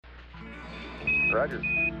Roger.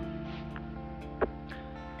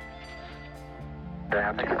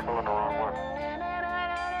 Damn, I think you're pulling the wrong one.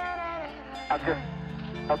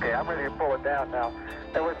 Okay, I'm ready to pull it down now.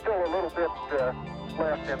 There was still a little bit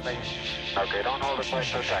left in me. Okay, don't hold it quite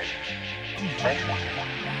so tight. Okay?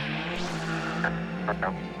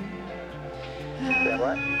 Stand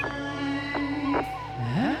by.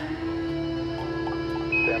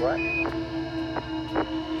 Stand by.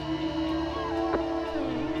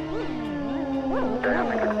 Damn, I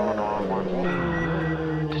think you're pulling the wrong one.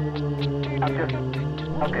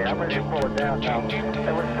 Okay, I'm ready to pull it down now.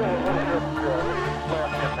 There was still a little bit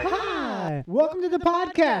left in me. Hi, welcome to the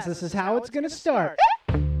podcast. This is how it's going to start.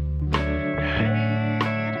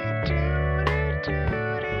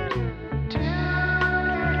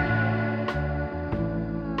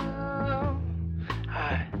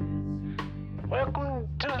 Hi. Welcome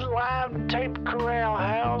to the Live Tape Corral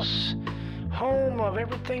House, home of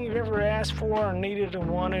everything you've ever asked for and needed and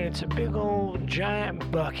wanted. It's a big old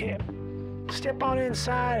giant bucket. Step on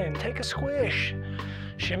inside and take a squish.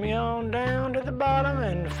 Shimmy on down to the bottom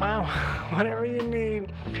and find whatever you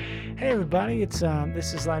need. Hey everybody,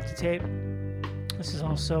 this is Live to Tape. This is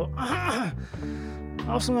also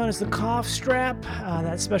known as the cough strap.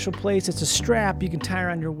 That special place. It's a strap you can tie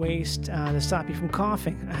around your waist to stop you from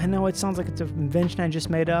coughing. I know it sounds like it's an invention I just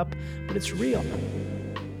made up, but it's real.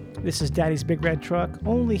 This is Daddy's Big Red Truck,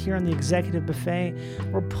 only here on the Executive Buffet.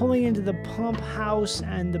 We're pulling into the Pump House,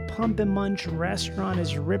 and the Pump and Munch restaurant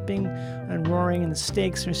is ripping and roaring, and the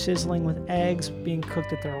steaks are sizzling with eggs being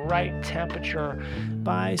cooked at the right temperature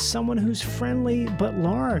by someone who's friendly but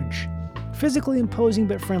large. Physically imposing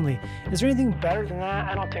but friendly. Is there anything better than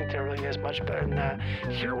that? I don't think there really is much better than that.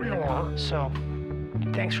 Here we are, so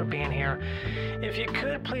thanks for being here. If you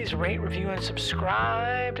could, please rate, review, and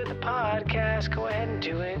subscribe to the podcast. Go ahead and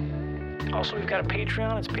do it. Also, we've got a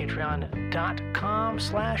Patreon. It's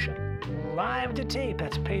patreon.com/live-to-tape.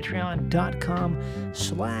 That's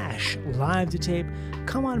patreon.com/live-to-tape.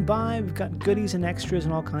 Come on by. We've got goodies and extras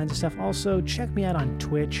and all kinds of stuff. Also, check me out on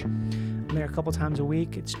Twitch. I'm there a couple times a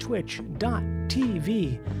week. It's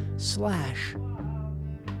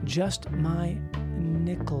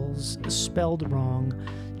twitch.tv/justmynickels, spelled wrong.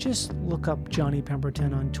 Just look up Johnny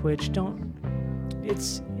Pemberton on Twitch.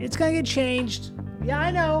 It's gonna get changed. Yeah, I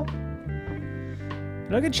know.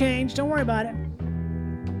 It'll get changed. Don't worry about it.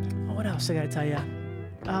 Oh, what else I gotta tell you?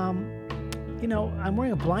 I'm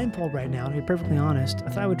wearing a blindfold right now, to be perfectly honest. I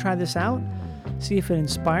thought I would try this out, see if it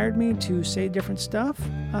inspired me to say different stuff.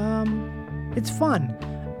 It's fun.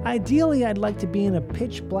 Ideally, I'd like to be in a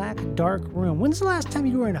pitch black, dark room. When's the last time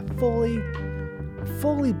you were in a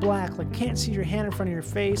fully black, like can't see your hand in front of your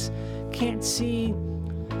face, can't see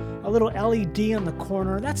a little LED on the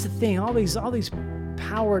corner? That's the thing. All these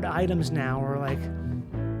powered items now are like,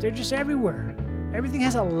 they're just everywhere. Everything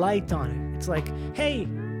has a light on it. It's like, hey,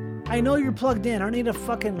 I know you're plugged in. I don't need a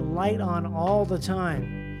fucking light on all the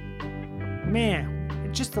time. Man,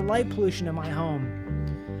 it's just the light pollution in my home.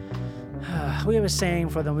 We have a saying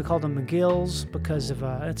for them. We call them McGills because of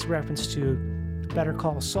it's a reference to Better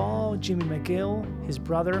Call Saul, Jimmy McGill, his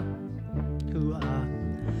brother, who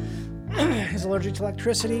is allergic to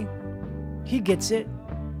electricity. He gets it.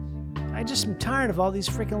 I just am tired of all these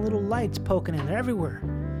freaking little lights poking in. They're everywhere.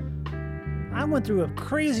 I went through a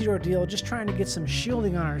crazy ordeal just trying to get some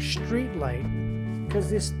shielding on our street light. Because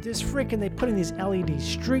this freaking, they put in these LED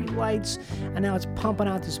street lights, and now it's pumping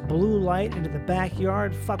out this blue light into the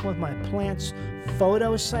backyard, fucking with my plant's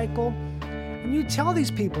photo cycle. And you tell these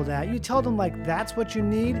people that, you tell them like that's what you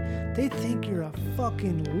need, they think you're a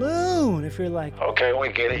fucking loon. If you're like, Okay, we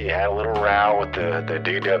get it. You had a little row with the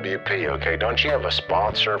DWP, okay? Don't you have a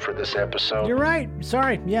sponsor for this episode? you're right.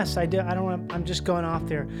 Sorry. Yes, I do. I'm just going off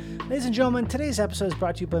there. Ladies and gentlemen, today's episode is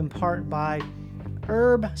brought to you in part by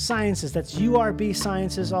Herb Sciences. That's URB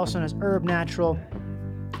Sciences, also known as Herb Natural.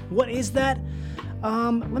 What is that?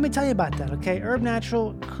 Let me tell you about that, okay? Herb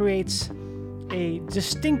Natural creates a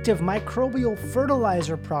distinctive microbial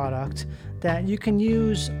fertilizer product that you can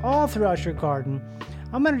use all throughout your garden.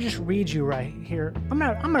 I'm going to just read you right here. I'm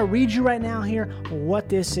going to read you right now here what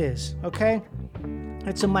this is, okay?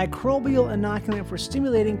 It's a microbial inoculant for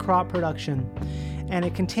stimulating crop production, and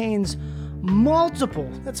it contains multiple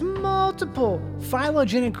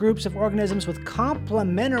phylogenetic groups of organisms with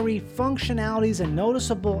complementary functionalities and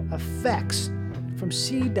noticeable effects from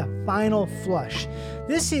seed to final flush.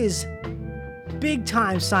 This is big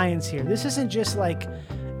time science here. This isn't just like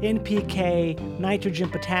NPK, nitrogen,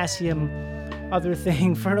 potassium, other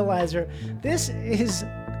thing, fertilizer. This is,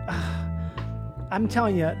 I'm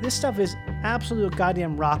telling you, this stuff is absolute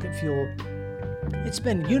goddamn rocket fuel. It's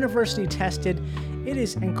been university tested It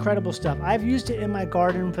is incredible stuff. I've used it in my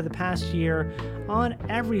garden for the past year on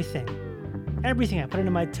everything. Everything. I put it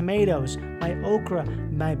in my tomatoes, my okra,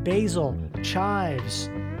 my basil, chives,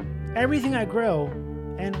 everything I grow,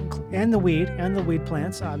 and the weed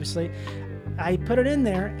plants, obviously. I put it in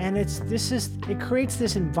there, and it creates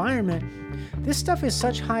this environment. This stuff is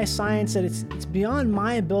such high science that it's beyond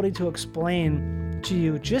my ability to explain to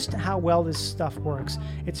you just how well this stuff works.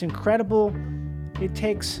 It's incredible. It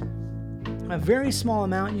takes a very small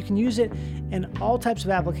amount. You can use it in all types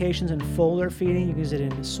of applications, in foliar feeding. You can use it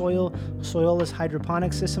in soilless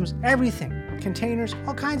hydroponic systems, everything, containers,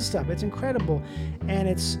 all kinds of stuff. It's incredible, and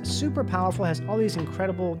it's super powerful. It has all these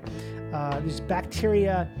incredible these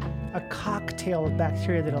bacteria, a cocktail of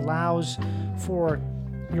bacteria that allows for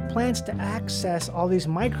your plants to access all these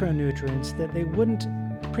micronutrients that they wouldn't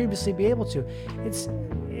previously be able to.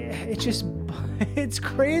 It's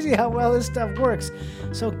crazy how well this stuff works.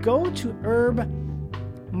 So go to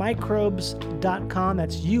herbmicrobes.com.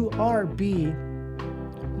 That's URB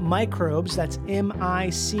microbes. That's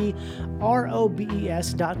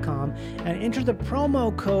MICROBES.com, and enter the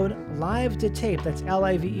promo code LiveToTape. That's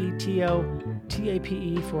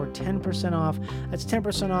LIVETOTAPE for 10% off. That's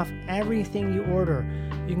 10% off everything you order.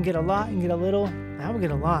 You can get a lot, you can get a little. I would get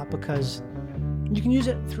a lot because you can use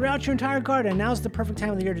it throughout your entire garden. Now's the perfect time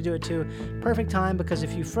of the year to do it too. Perfect time because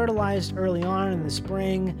if you fertilized early on in the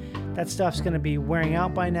spring, that stuff's going to be wearing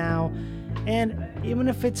out by now. And even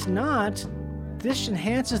if it's not, this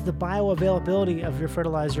enhances the bioavailability of your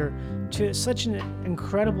fertilizer to such an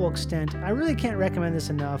incredible extent. I really can't recommend this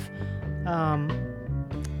enough.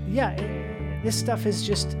 This stuff is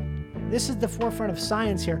this is the forefront of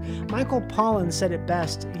science here. Michael Pollan said it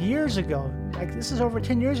best years ago. This is over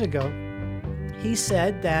 10 years ago. He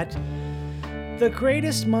said that the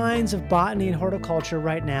greatest minds of botany and horticulture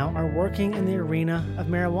right now are working in the arena of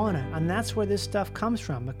marijuana. And that's where this stuff comes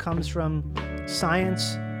from. It comes from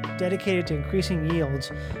science dedicated to increasing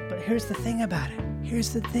yields. But here's the thing about it.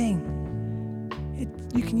 Here's the thing.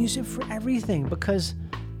 You can use it for everything because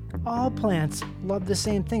all plants love the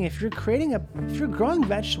same thing. If you're growing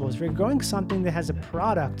vegetables, if you're growing something that has a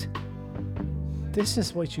product, this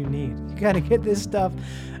is what you need. You got to get this stuff.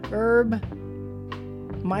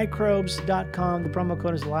 Herbmicrobes.com. The promo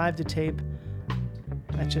code is LiveToTape.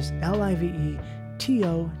 That's just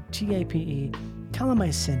LIVETOTAPE. Tell them I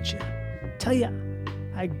sent you. Tell you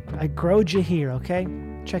I growed you here, okay?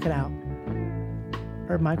 Check it out.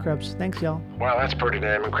 Herb Microbes. Thanks, y'all. Wow, that's pretty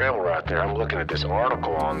damn incredible right there. I'm looking at this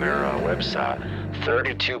article on their website.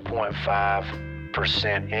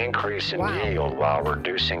 32.5% increase in yield while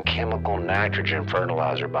reducing chemical nitrogen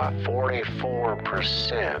fertilizer by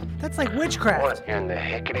 44%. That's like witchcraft. What in the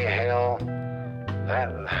hickety hell?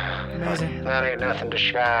 Amazing. That ain't nothing to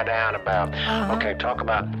shy down about. Okay, talk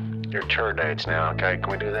about your tour dates now, okay?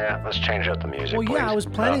 Can we do that? Let's change up the music, please. I was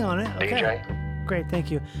planning on it. Okay. DJ? Great, thank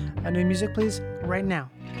you. New music, please, right now.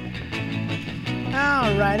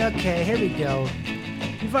 All right, okay, here we go.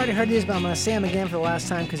 You've already heard these, but I'm going to say them again for the last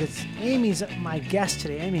time because Amy's my guest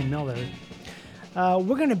today, Amy Miller.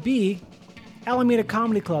 We're going to be Alameda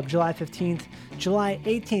Comedy Club, July 15th. July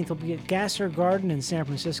 18th, we'll be at Gasser Garden in San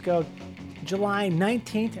Francisco. July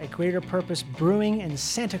 19th at Greater Purpose Brewing in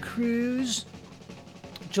Santa Cruz.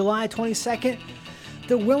 July 22nd,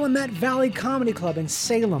 the Willamette Valley Comedy Club in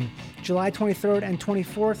Salem. July 23rd and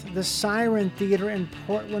 24th, the Siren Theater in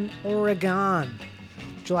Portland, Oregon.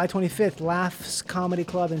 July 25th, Laughs Comedy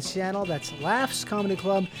Club in Seattle. That's Laughs Comedy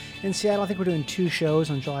Club in Seattle. I think we're doing 2 shows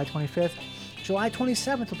on July 25th. July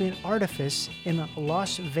 27th will be an Artifice in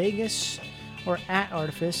Las Vegas, or at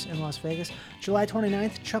Artifice in Las Vegas. July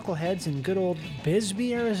 29th, Chuckleheads in good old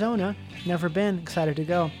Bisbee, Arizona. Never been, excited to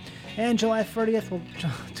go. And July 30th will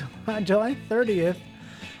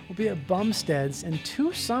be at Bumsteads in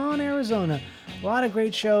Tucson, Arizona. A lot of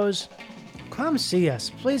great shows. Come see us.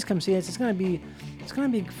 Please come see us. It's gonna be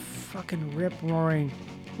fucking rip-roaring.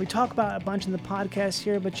 We talk about a bunch in the podcast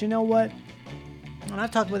here, but you know what? And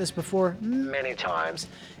I've talked about this before many times,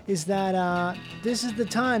 is that this is the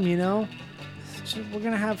time, you know? We're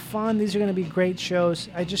gonna have fun. These are gonna be great shows.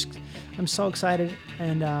 I'm so excited,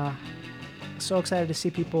 and so excited to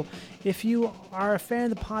see people. If you are a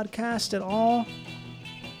fan of the podcast at all,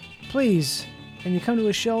 please, and you come to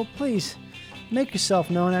a show, please make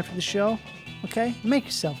yourself known after the show. Okay? Make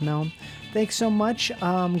yourself known. Thanks so much.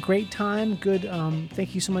 Great time. Good.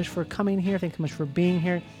 Thank you so much for coming here. Thank you so much for being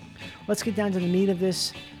here. Let's get down to the meat of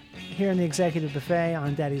this here in the Executive Buffet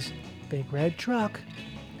on Daddy's Big Red Truck.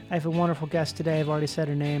 I have a wonderful guest today. I've already said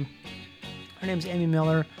her name. Her name's Amy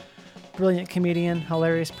Miller. Brilliant comedian,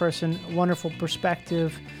 hilarious person, wonderful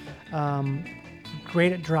perspective,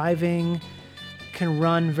 great at driving, can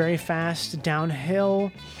run very fast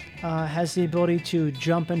downhill. Has the ability to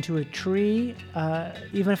jump into a tree,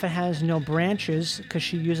 even if it has no branches, because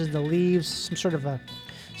she uses the leaves, some sort of a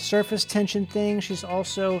surface tension thing. She's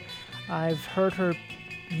also, I've heard her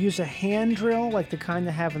use a hand drill, like the kind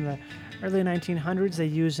they have in the early 1900s they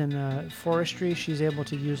use in forestry. She's able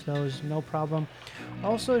to use those, no problem.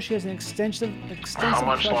 Also, she has an extensive How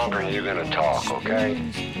much collection longer are of you going to talk, okay?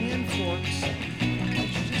 spoons and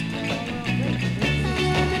forks.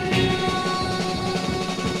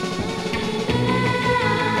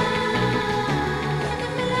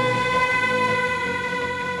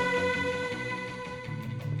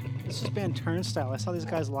 This is band Turnstile. I saw these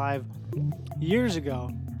guys live years ago.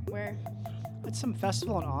 Where? At some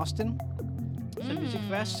festival in Austin. It's a music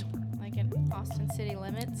fest. Like an Austin City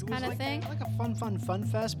Limits It was kind of like, thing? like a fun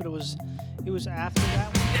fest, but it was after that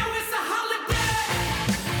one.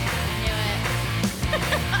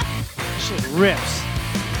 Shit rips.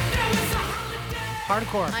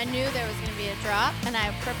 Hardcore. I knew there was going to be a drop, and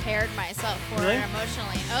I prepared myself for Really? it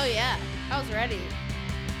emotionally. Oh, yeah. I was ready.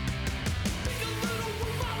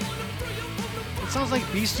 It sounds like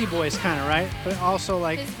Beastie Boys kind of, right? But also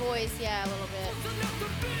like His voice, yeah, a little bit.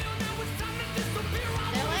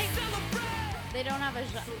 They're like, they don't have a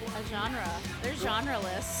genre. They're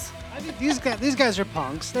genreless. I think these guys are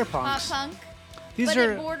punks. They're Pop punks. punk. These But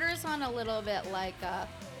are it borders on a little bit like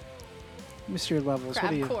Mr. Levels.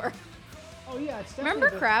 What are you? crabcore. Oh yeah, it's Remember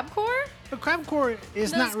crabcore? But crabcore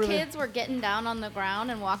is Those not really. kids were getting down on the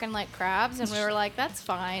ground and walking like crabs, and we were like, that's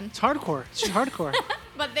fine. It's hardcore. It's just hardcore.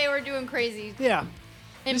 But they were doing crazy, Yeah.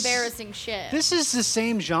 embarrassing shit. This is the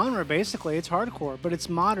same genre basically. It's hardcore, but it's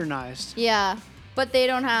modernized. Yeah, but they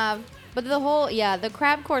don't have. But the whole, the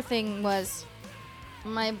crabcore thing was,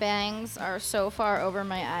 my bangs are so far over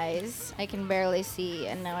my eyes, I can barely see,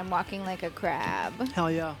 and now I'm walking like a crab.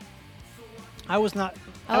 Hell yeah. I was not.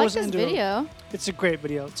 I like was this into it. video. It's a great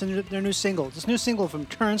video. It's their new single. It's a new single from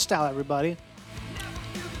Turnstile, everybody.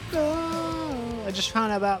 Oh, I just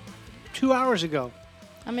found out about 2 hours ago.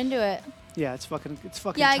 I'm into it. Yeah, it's fucking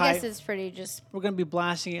Yeah, I tight. guess it's pretty just. We're gonna be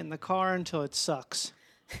blasting it in the car until it sucks.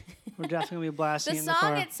 We're definitely gonna be blasting The it in the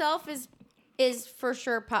song car. itself is for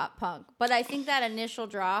sure pop punk, but I think that initial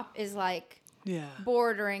drop is like Yeah.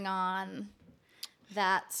 bordering on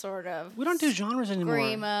that sort of. We don't do genres anymore.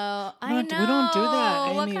 Screamo. I don't- know. we don't do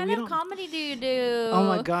that, What Amy. kind We of don't- comedy do you do? Oh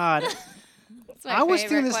my god. That's my I was favorite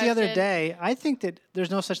thinking this the other question. day. I think that there's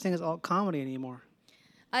no such thing as alt comedy anymore.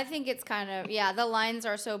 I think it's kind of the lines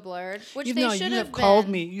are so blurred, which Even they though should you have have called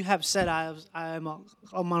been. me, you have said I'm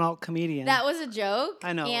an alt comedian. That was a joke.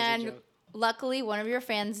 I know it was a And joke. luckily, one of your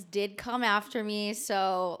fans did come after me.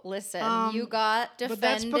 So listen, you got but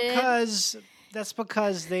defended. that's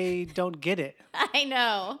because they don't get it. I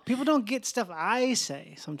know. People don't get stuff I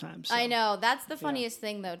say sometimes. so. I know. That's the funniest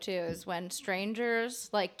thing, though, too, is when strangers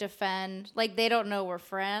like defend, like they don't know we're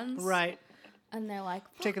friends, Right. and they're like,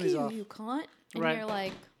 "Fuck Taking these you, off. you cunt," and Right. you're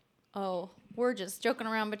like, "Oh, we're just joking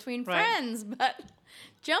around between Right. friends, but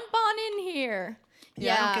jump on in here."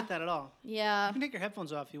 Yeah, I don't get that at all. Yeah, You can take your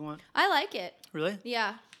headphones off if you want. I like it. Really?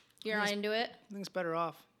 Yeah, you're not into it. I think it's better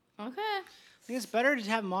off. Okay. I think it's better to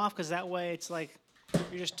have them off because that way it's like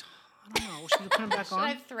you're just. I don't know. Should we put them back Should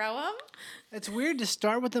I on? throw them? It's weird to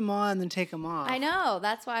start with them on and then take them off. I know.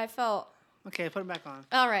 That's why I felt. Okay, put them back on.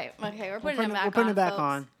 All right. Okay, we're putting them back on. We're putting it back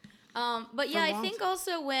folks. on. But yeah, I long think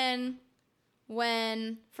also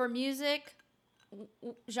when for music,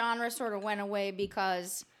 genre sort of went away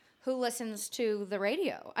because who listens to the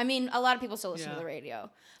radio? I mean, a lot of people still listen to Yeah. the radio,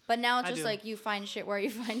 but now it's I just do. like you find shit where you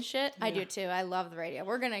find shit. I Yeah. do too. I love the radio.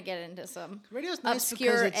 We're gonna get into some Radio's nice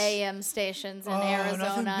obscure because it's, AM stations in nothing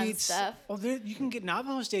Arizona and beats- stuff. Oh, you can get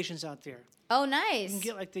Navajo stations out there. Oh, You nice. can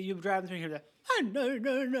get like you drive through and hear that. No.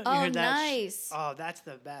 You Oh, hear that nice. Oh, that's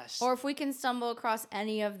the best. Or if we can stumble across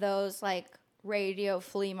any of those like radio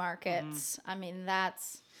flea markets, I mean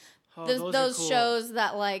that's Oh, those are cool. shows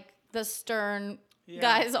that like the Stern Yeah.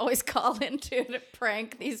 guys always call into to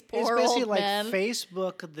prank these It's poor basically old like men.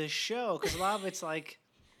 Facebook the show because a lot of it's like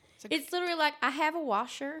It's literally like I have a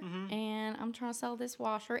washer Mm-hmm. and I'm trying to sell this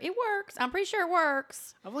washer. It works. I'm pretty sure it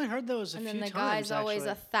works. I've only heard those a And few then the times. guy's always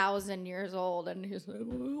actually. 1,000 years old, and he's like,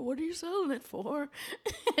 well, "What are you selling it for?"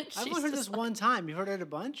 And I've she's only heard just this one time. You've heard it a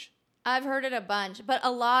bunch. I've heard it a bunch, but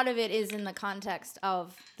a lot of it is in the context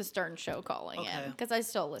of the Stern Show calling Okay. in, because I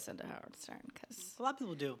still listen to Howard Stern because A lot of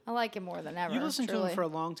people do. I like him more than ever. You listened to truly. him for a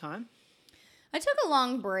long time. I took a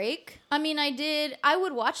long break. I mean, I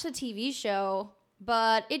would watch the TV show,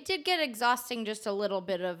 but it did get exhausting, just a little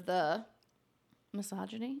bit of the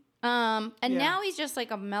misogyny. And Yeah. now he's just like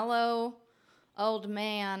a mellow old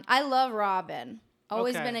man. I love Robin.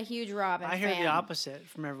 Always Okay. been a huge Robin I hear fan. the opposite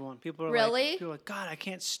from everyone. People are Really? like, God, I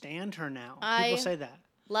can't stand her now. I- People say that.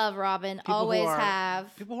 Love Robin. People who Always are-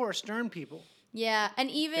 have. People who are stern people. Yeah, and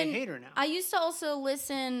even hate her now. I used to also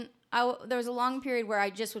listen. There was a long period where I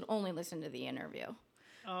just would only listen to the interview.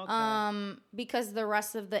 Okay. Because the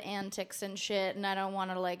rest of the antics and shit, and I don't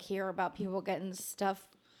want to like hear about people getting stuff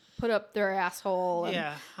put up their asshole. And,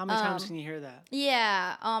 yeah. How many times can you hear that?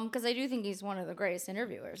 Yeah, because I do think he's one of the greatest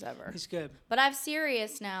interviewers ever. He's good. But I have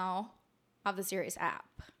Sirius now. I have the Sirius app.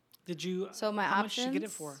 Did you? So my how much did you get it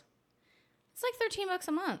options- for? It's like $13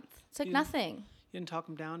 a month. It's like nothing. You didn't talk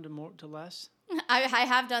him down to less. I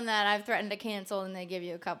have done that. I've threatened to cancel, and they give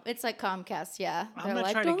you a couple. It's like Comcast, yeah. I'm They're gonna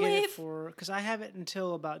like, try to "Don't get leave." it for because I have it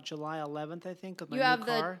until about July 11th, I think, with my You new have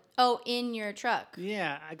car. in your truck,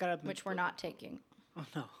 Yeah, I got it. which we're not taking, Oh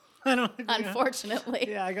no, I don't. unfortunately.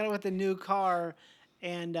 Yeah, I got it with the new car,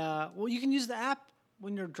 and well, you can use the app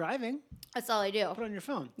when you're driving. That's all I do. Put it on your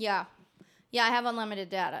phone. Yeah. Yeah, I have unlimited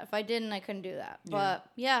data. If I didn't, I couldn't do that. But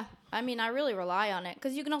yeah, I mean, I really rely on it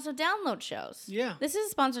because you can also download shows. Yeah. This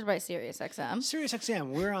is sponsored by SiriusXM. Sirius XM.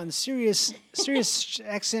 We're on Sirius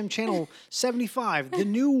XM channel 75, the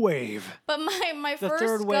new wave. But my The first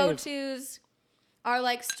third wave. go-tos are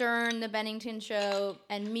like Stern, The Bennington Show,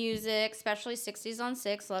 and music, especially 60s on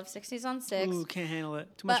 6. Love 60s on 6. Ooh, can't handle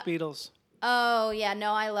it. Too much But- Beatles. Oh, yeah,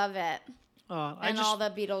 no, I love it. I And just all the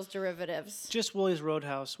Beatles derivatives. just Willie's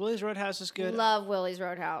Roadhouse. Willie's Roadhouse is good. Love Willie's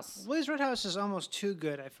Roadhouse. Willie's Roadhouse is almost too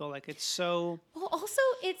good. I feel like it's so. Well, also,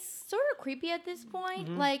 it's sort of creepy at this point,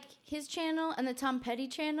 Mm-hmm. like his channel and the Tom Petty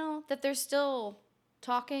channel, that they're still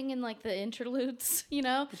talking in like the interludes, you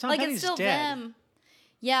know? Tom like Petty's it's still dead. them.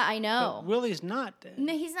 Yeah, I know. Willie's not dead.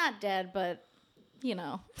 No, he's not dead, but you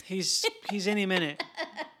know. He's any minute.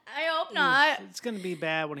 I hope not. It's gonna be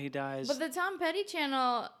bad when he dies. But the Tom Petty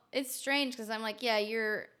channel, it's strange because I'm like, yeah,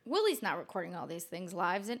 Willie's not recording all these things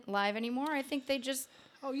live anymore. I think they just,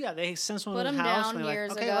 Oh yeah, they sent someone Put to the him house down and they're years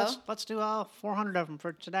like, okay, ago. let's do all 400 of them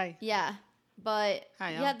for today. yeah. But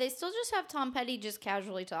Hi, yeah, they still just have Tom Petty just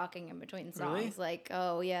casually talking in between songs. Really? Like,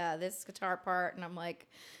 oh yeah, this guitar part. And I'm like,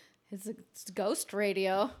 it's ghost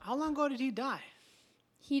radio. How long ago did he die?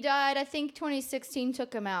 He died, I think 2016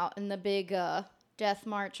 took him out in the big death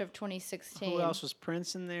march of 2016. Who else was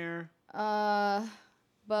Prince in there?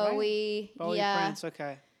 Bowie. Bowie, yeah. Prince.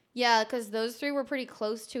 Okay. Yeah, because those three were pretty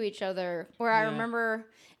close to each other. Where I Yeah. remember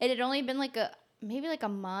it had only been like maybe a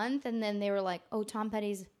month, and then they were like, "Oh, Tom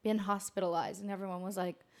Petty's been hospitalized," and everyone was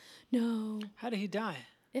like, "No, How did he die?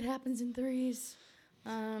 it happens in threes."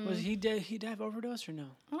 Was he dead? He died of overdose or no?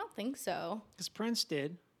 I don't think so. Because Prince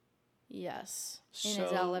did. Yes, in his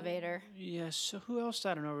So- elevator. Yes. So who else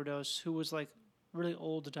died of an overdose? Who was like really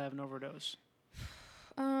old to die of an overdose?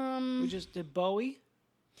 We just did Bowie.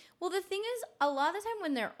 Well, the thing is, a lot of the time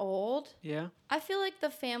when they're old, Yeah. I feel like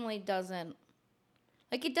the family doesn't.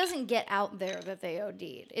 Like, it doesn't get out there that they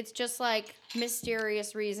OD'd. It's just like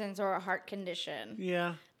mysterious reasons or a heart condition.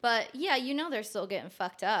 Yeah. But yeah, they're still getting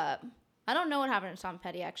fucked up. I don't know what happened to Tom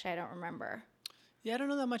Petty, actually. I don't remember. Yeah, I don't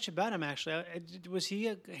know that much about him actually. Was he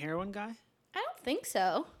a heroin guy? I don't think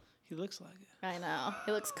so. He looks like it. I know.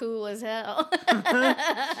 He looks cool as hell.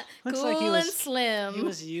 Looks cool like he and was. slim. He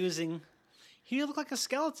was using. He looked like a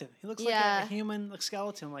skeleton. He looks like Yeah. a human like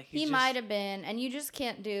skeleton. Like he just, might have been. And you just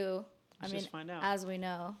can't do. I Let's mean, just find out. as we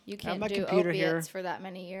know, you have can't my do computer opiates here. for that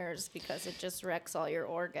many years because it just wrecks all your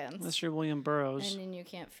organs. Unless you're William Burroughs. And then you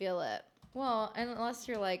can't feel it. Well, unless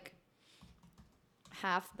you're like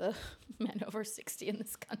half the men over 60 in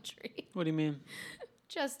this country. What do you mean?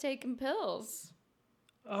 Just taking pills.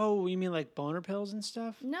 Oh, you mean like boner pills and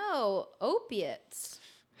stuff? No, opiates.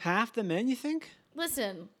 Half the men, you think?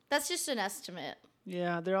 Listen, that's just an estimate.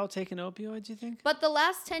 Yeah, they're all taking opioids, you think? But the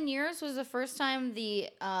last 10 years was the first time the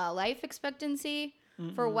life expectancy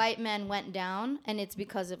for white men went down, and it's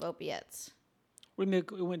because of opiates. What do you mean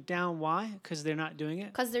it went down? Why? Because they're not doing it?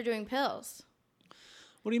 Because they're doing pills.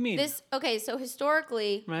 What do you mean? Okay, so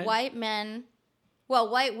historically, Right. white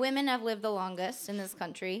women have lived the longest in this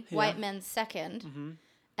country, white men 2nd.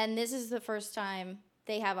 And this is the first time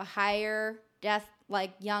they have a higher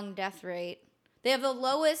young death rate. They have the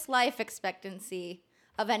lowest life expectancy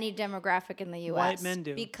of any demographic in the U.S. White men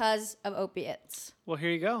do. Because of opiates. Well, here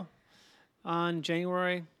you go. On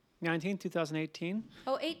January 19, 2018,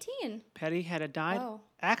 Oh, 18. Petty had died Oh.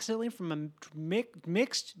 accidentally from a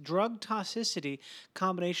mixed drug toxicity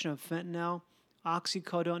combination of fentanyl,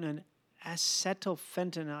 oxycodone, and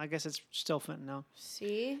acetylfentanyl. I guess it's still fentanyl.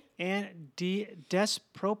 See? And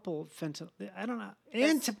despropophentanyl. I don't know.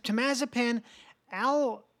 And temazepam,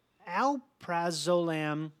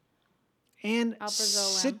 alprazolam, and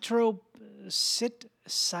Alprazolam.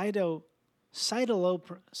 cytosidoline.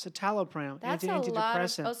 citalopram, That's a lot of.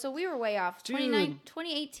 antidepressant. Oh, so we were way off. Dude.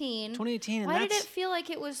 2018. 2018. And Why did that's, it feel like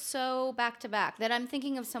it was so back to back that I'm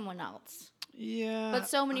thinking of someone else? Yeah. But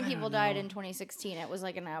so many I people don't died know. in 2016. It was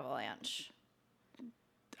like an avalanche.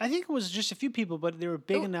 I think it was just a few people, but they were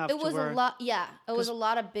big enough. It was to where, a lot. Yeah, it was a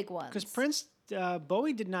lot of big ones. Because Prince,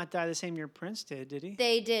 Bowie did not die the same year Prince did he?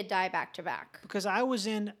 They did die back to back. Because I was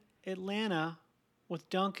in Atlanta with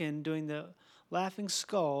Duncan doing the Laughing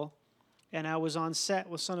Skull, and I was on set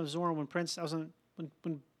with Son of Zorn when Prince. I was on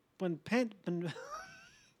when Penn.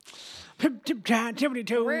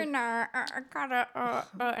 We're in got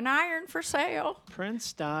an iron for sale.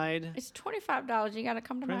 Prince died. It's $25. You got to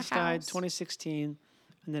come to Prince my house. died 2016,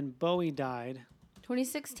 and then Bowie died.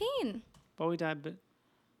 2016. Bowie died, but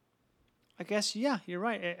I guess yeah, you're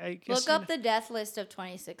right. I guess Look up the death list of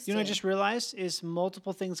 2016. You know, what I just realized is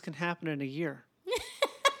multiple things can happen in a year.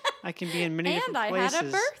 I can be in many different and I places. had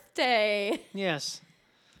a birthday. Yes.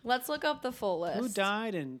 Let's look up the full list. Who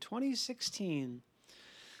died in 2016?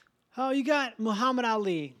 Oh, you got Muhammad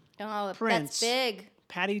Ali, Oh, Prince. that's big.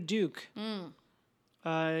 Patty Duke,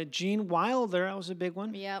 Gene Wilder. That was a big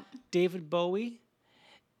one. Yep. David Bowie,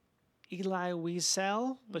 Elie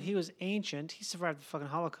Wiesel, but he was ancient. He survived the fucking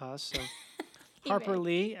Holocaust. So Harper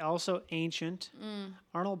Lee, also ancient.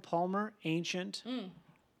 Arnold Palmer, ancient.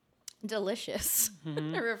 Delicious.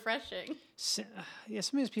 Mm-hmm. Refreshing. Yeah,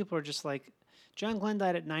 some of these people are just like John Glenn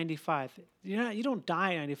died at 95. You don't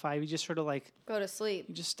die at 95. You just sort of like Go to sleep.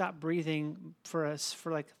 you just stop breathing for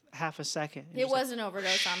like half a second. It was an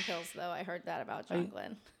overdose on pills, though. I heard that about John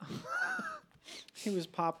Glenn. He was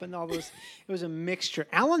popping all those. It was a mixture.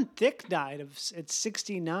 Alan Thicke died at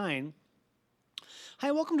 69.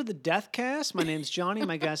 Hi, welcome to the Deathcast. My name's Johnny.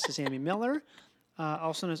 My guest is Amy Miller,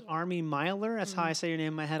 also known as Army Myler. That's how I say your name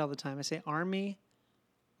in my head all the time. I say Army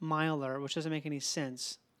Myler, which doesn't make any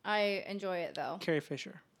sense. I enjoy it, though. Carrie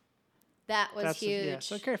Fisher. That was huge. Yeah,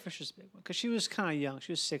 so Carrie Fisher's a big one because she was kind of young.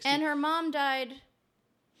 She was 60. And her mom died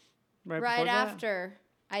right right before that? after,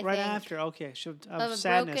 I Right think. after, okay. She, Of a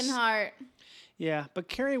sadness. broken heart. Yeah, but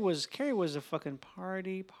Carrie was a fucking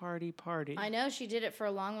party. I know she did it for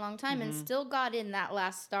a long, long time Mm-hmm. and still got in that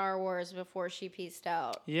last Star Wars before she pieced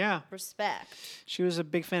out. Yeah, Respect. she was a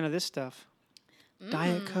big fan of this stuff.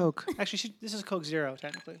 Diet Coke. Actually, this is Coke Zero,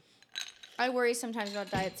 technically. I worry sometimes about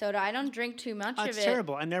diet soda. I don't drink too much of It's it.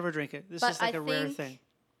 terrible. I never drink it. This But is like I a rare think, thing.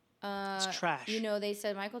 It's trash. You know, they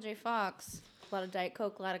said Michael J. Fox, a lot of Diet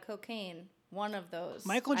Coke, a lot of cocaine. One of those,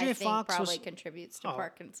 Michael J. I think, Fox probably was- contributes to Oh.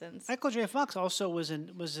 Parkinson's. Michael J. Fox also was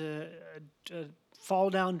a fall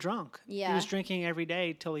down drunk. He Yeah. was drinking every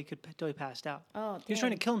day till he passed out. Oh, He was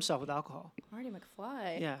trying to dang. kill himself with alcohol. Marty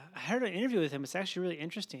McFly. Yeah, I heard an interview with him. It's actually really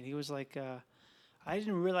interesting. He was like, I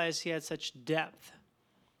didn't realize he had such depth.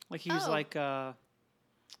 Like he was Oh. like,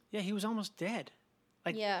 he was almost dead.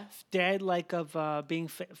 Like Yeah. dead, like of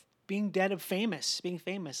being dead of being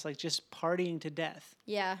famous, like just partying to death.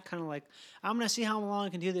 Yeah. Kind of like, I'm gonna see how long I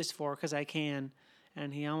can do this for because I can,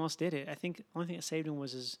 and he almost did it. I think the only thing that saved him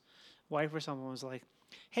was his wife or someone was like,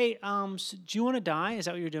 "Hey, so do you want to die? Is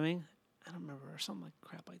that what you're doing?" I don't remember, or something like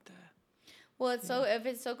crap like that. Well, it's so if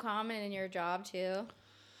it's so common in your job too,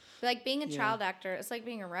 like being a child actor, it's like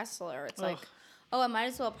being a wrestler. It's like, Ugh. oh, I might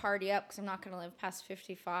as well party up because I'm not going to live past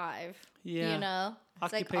 55. Yeah. You know,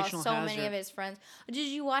 it's like Occupational so many hazard. of his friends. Did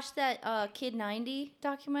you watch that Kid 90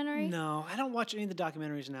 documentary? No, I don't watch any of the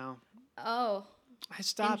documentaries now. Oh, I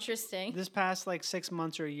stopped interesting. this past like 6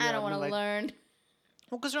 months or a year. I don't I've want been to like, learn.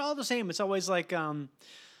 Well, because they're all the same. It's always like,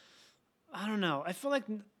 I don't know. I feel like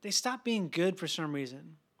they stopped being good for some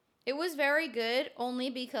reason. It was very good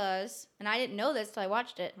only because, and I didn't know this till I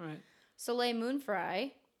watched it. Right. Soleil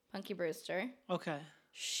Moonfry, Punky Brewster, Okay.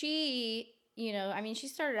 she, you know, I mean, she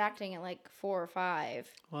started acting at like 4 or 5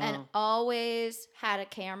 and Wow. always had a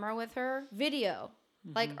camera with her, video,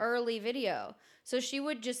 like early video. So she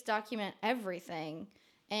would just document everything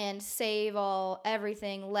and save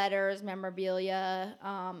everything, letters, memorabilia.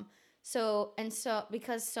 So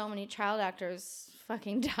because so many child actors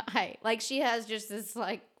fucking die, like she has just this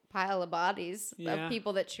like pile of bodies Yeah. of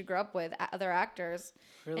people that she grew up with, other actors.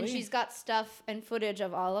 Really? And she's got stuff and footage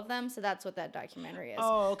of all of them, so that's what that documentary is.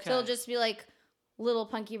 Oh, okay. So it'll just be like little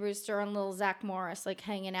Punky Brewster and little Zach Morris like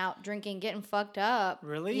hanging out, drinking, getting fucked up.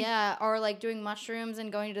 Really? Yeah, or like doing mushrooms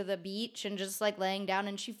and going to the beach and just like laying down,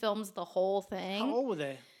 and she films the whole thing. How old were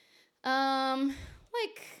they?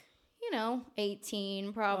 Like,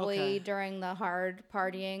 18 probably Okay. during the hard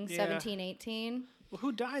partying, Yeah. 17, 18. Well,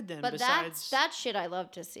 who died then? But besides that's shit I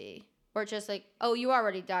love to see. Or just like, oh, you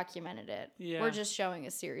already documented it. Yeah. We're just showing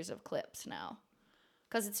a series of clips now.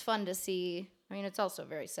 Because it's fun to see. I mean, it's also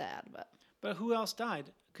very sad, but But who else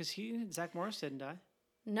died? Because Zach Morris didn't die.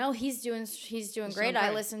 No, he's doing great.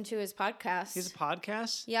 I listened to his podcast. He's a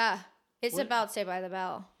podcast? Yeah. It's What? about Saved by the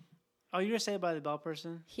Bell. Oh, you're a Saved by the Bell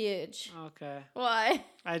person? Huge. Okay. Why?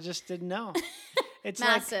 I just didn't know. It's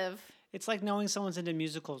Massive. It's like knowing someone's into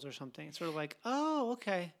musicals or something. It's sort of like, oh,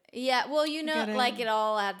 okay. Yeah, well, Get it. like it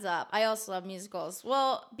all adds up. I also love musicals.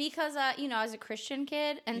 Well, because, I was a Christian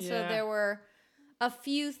kid, and so Yeah. there were a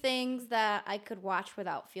few things that I could watch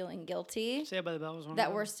without feeling guilty Saved by the Bell was one of that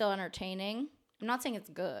them. were still entertaining. I'm not saying it's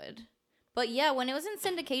good. But yeah, when it was in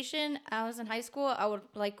syndication, I was in high school, I would,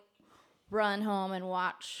 like, run home and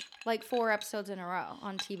watch, like, 4 episodes in a row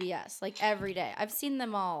on TBS, like, every day. I've seen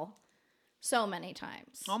them all so many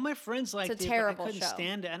times. All my friends liked It's a it, terrible but I couldn't show.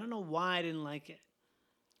 stand it. I don't know why I didn't like it.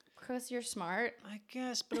 Because you're smart. I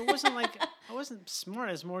guess, but it wasn't like I wasn't smart.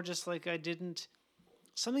 It was more just like I didn't.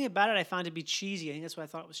 Something about it I found to be cheesy. I think that's why I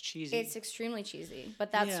thought it was cheesy. It's extremely cheesy,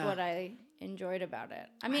 but that's Yeah. what I enjoyed about it.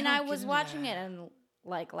 I mean, don't I get was into watching that. it and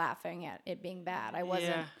like laughing at it being bad. I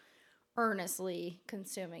wasn't Yeah. earnestly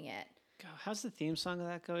consuming it. God, how's the theme song of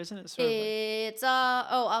that go? Isn't it sort of? It's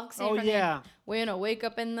I'll see it Oh, from the yeah. end. When I wake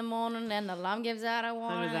up in the morning and the alarm gives out a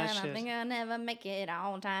warning, that and I shit. think I'll never make it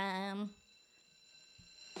on time.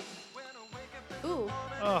 Ooh,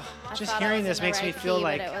 Oh, I just thought I hearing was this in the makes me right feel key,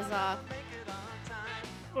 like. but it was off.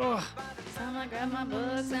 Oh, So I grab my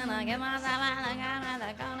books and I get myself out of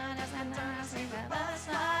the corner just and I see the other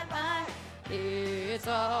side by. It's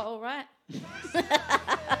all right.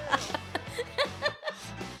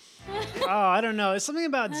 I don't know. It's something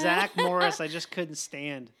about Zach Morris I just couldn't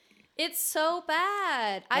stand. It's so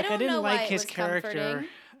bad. I Like, don't didn't know like why his it was character. comforting.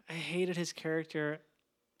 I hated his character.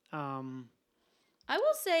 I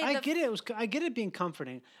will say I get it. I get it being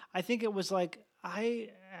comforting. I think it was like I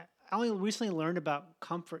only recently learned about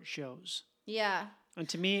comfort shows, Yeah. and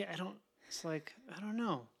to me, I don't. It's like I don't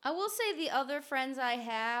know. I will say the other friends I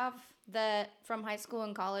have that from high school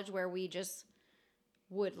and college where we just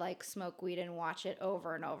would like smoke weed and watch it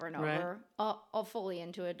over and over and Right. over, all fully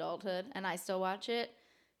into adulthood, and I still watch it.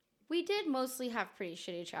 We did mostly have pretty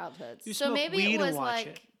shitty childhoods. You so smoke maybe weed it and was watch like,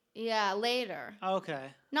 it. yeah, later.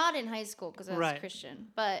 Okay. Not in high school because I was Right. Christian,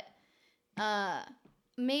 but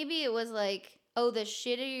maybe it was like, oh, the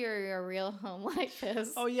shittier your real home life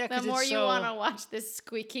is. Oh, yeah, 'cause the more it's you so- want to watch this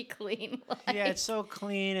squeaky clean life. Yeah, it's so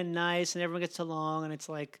clean and nice, and everyone gets along, and it's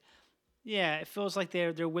like, yeah, it feels like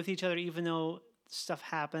they're with each other, even though stuff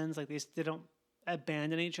happens. Like they don't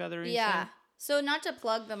abandon each other. Or anything. Yeah. So not to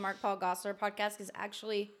plug the Mark Paul Gosselaar podcast, because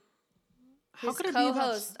actually How his could it be about-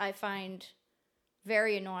 co-host I find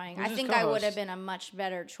very annoying. Who's I his think I would have co-host? been a much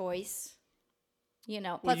better choice.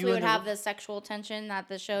 Plus you we in would the- have the sexual tension that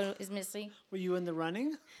the show is missing. Were you in the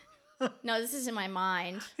running? No, this is in my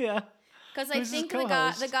mind. Yeah. Because I Who's his think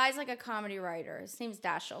co-host? the guy's like a comedy writer. His name's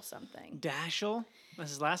Dashel something. Dashel.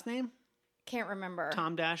 That's his last name. Can't remember.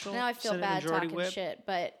 Tom Dashel. Now I feel Senate bad Majority talking Whip. shit,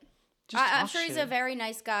 but Just I'm talk sure he's shit. a very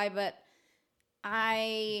nice guy, but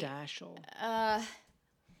Dashel.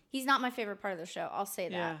 he's not my favorite part of the show. I'll say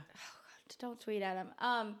that. Yeah. Oh, God, don't tweet at him.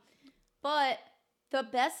 But the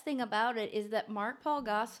best thing about it is that Mark Paul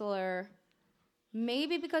Gosselaar,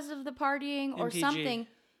 maybe because of the partying or MPG. something,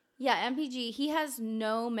 yeah, MPG, he has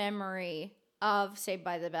no memory of Saved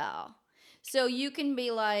by the Bell. So you can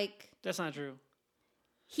be like, That's not true.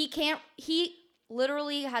 he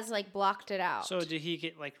literally has like blocked it out. So did he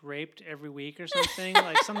get like raped every week or something?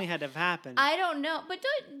 Like something had to have happened. I don't know, but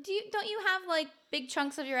don't you have like big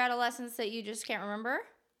chunks of your adolescence that you just can't remember?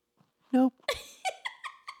 Nope.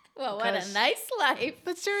 Well, what a Because- nice life.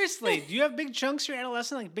 But seriously, do you have big chunks of your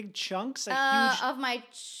adolescent? Like big chunks? Like huge? Of my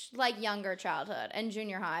like younger childhood and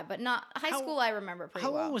junior high, but not high How- school. I remember pretty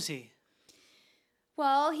How well. old was he?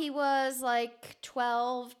 Well, he was like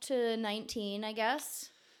 12 to 19, I guess.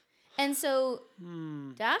 And so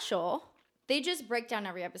Dashel, they just break down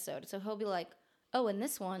every episode. So he'll be like, "Oh, in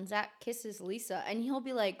this one, Zach kisses Lisa," and he'll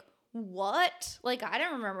be like, "What? Like I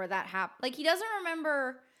don't remember that happen." Like he doesn't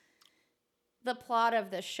remember the plot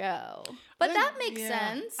of the show, but I think- that makes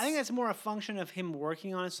yeah. sense. I think that's more a function of him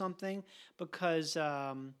working on something because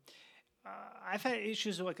I've had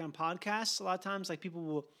issues with, like on podcasts. A lot of times, like people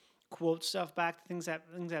will quote stuff back to things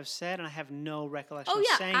I've said, and I have no recollection Oh of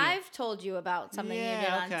yeah, saying it. I've told you about something you did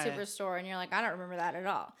Yeah, on okay. Superstore, and you're like, I don't remember that at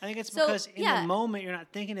all. I think it's So, because in yeah. the moment you're not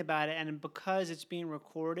thinking about it, and because it's being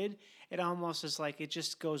recorded, it almost is like it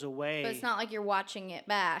just goes away. But it's not like you're watching it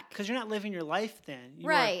back. Because you're not living your life then. You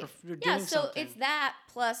Right. You're Yeah, doing so something. it's that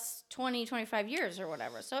plus 20, 25 years or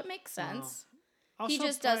whatever. So it makes sense. Also, he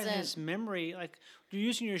just part of doesn't. his memory, like you're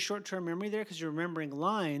using your short-term memory there because you're remembering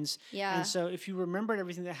lines. Yeah. And so if you remembered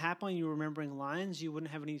everything that happened, you were remembering lines, you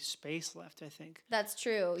wouldn't have any space left. I think. That's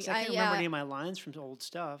true. 'Cause I can't remember any of my lines from old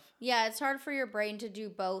stuff. Yeah, it's hard for your brain to do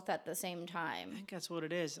both at the same I time. think that's what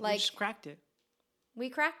it is. We Like- just cracked it. We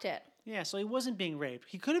cracked it. Yeah. So he wasn't being raped.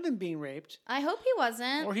 He could have been being raped. I hope he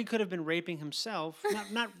wasn't. Or he could have been raping himself.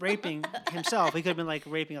 Not raping himself. He could have been like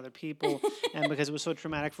raping other people, and because it was so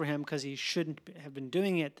traumatic for him, because he shouldn't have been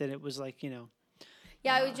doing it, that it was like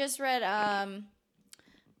Yeah, I just read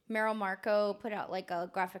Meryl Marco put out like a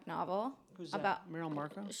graphic novel Who's about. that? Meryl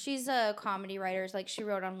Marco. She's a comedy writer. Like she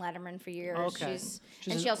wrote on Letterman for years. Okay.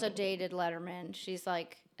 And she also dated Letterman. She's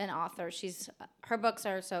like an author. Her books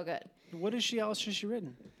are so good. What else has she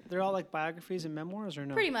written? They're all like biographies and memoirs, or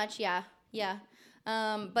no? Pretty much, yeah.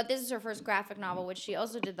 But this is her first graphic novel, which she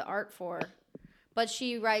also did the art for. But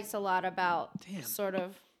she writes a lot about Damn. sort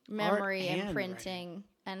of memory and and printing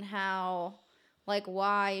and how, like,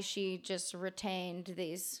 why she just retained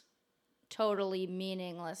these totally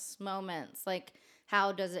meaningless moments. Like,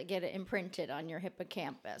 how does it get imprinted on your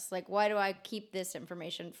hippocampus? Like, why do I keep this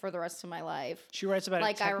information for the rest of my life? She writes about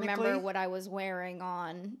Like, it I remember technically? what I was wearing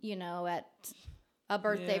on, at a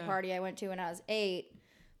birthday Yeah. party I went to when I was 8,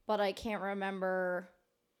 but I can't remember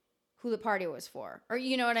who the party was for. Or,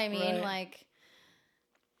 you know what I mean? Right. Like,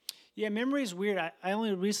 Yeah, memory is weird. I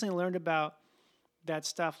only recently learned about that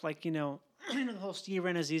stuff. Like the whole Steve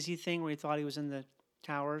Renazizi thing where he thought he was in the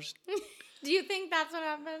towers. do you think that's what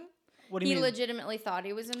happened? What do you He mean? legitimately thought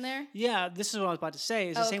he was in there? Yeah, this is what I was about to say.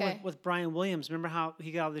 It's the same Okay. with Brian Williams. Remember how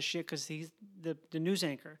he got all this shit because he's the news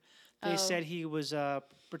anchor. They said he was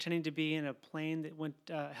pretending to be in a plane that went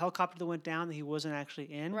helicopter that went down that he wasn't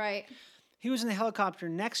actually in. Right. He was in the helicopter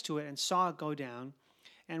next to it and saw it go down.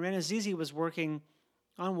 And Renazizi was working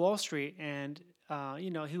on Wall Street, and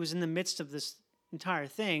he was in the midst of this entire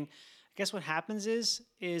thing. I guess what happens is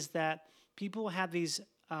that people have these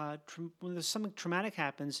when there's something traumatic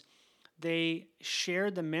happens, they share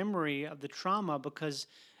the memory of the trauma because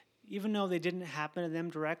even though they didn't happen to them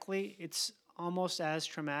directly, it's almost as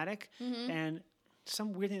traumatic. And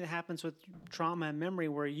some weird thing that happens with trauma and memory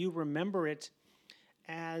where you remember it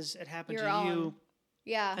as it happened Your to own. you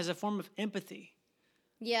Yeah. as a form of empathy.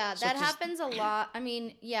 Yeah, So that just- happens a lot. I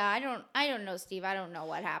mean, yeah, I don't know, Steve. I don't know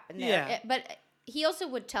what happened there. Yeah. But he also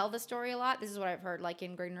would tell the story a lot. This is what I've heard, like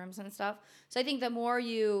in green rooms and stuff. So I think the more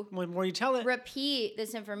you When more you tell it, repeat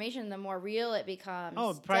this information, the more real it becomes.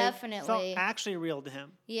 it probably Definitely. felt actually real to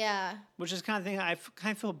him, Yeah. which is kind of thing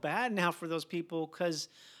kind of feel bad now for those people because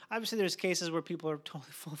obviously there's cases where people are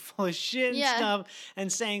totally full of shit and Yeah. stuff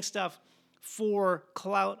and saying stuff for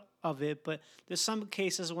clout of it, but there's some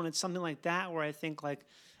cases when it's something like that where I think like,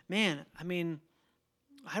 man, I mean,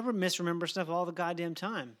 I misremember stuff all the goddamn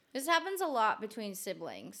time. This happens a lot between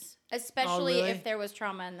siblings, especially really? if there was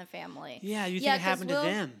trauma in the family. Yeah, you think Yeah, it happened 'cause to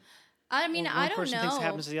we'll- them. I mean, Or I one don't person know. thinks it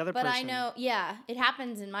happens to the other but I person. know, yeah, it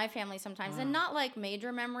happens in my family sometimes. And not like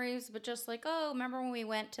major memories, but just like, oh, remember when we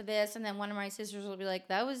went to this? And then one of my sisters will be like,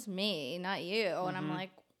 that was me, not you. And I'm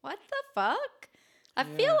like, what the fuck? I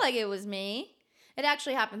feel like it was me. It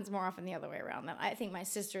actually happens more often the other way around. That I think my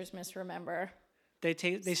sisters misremember. They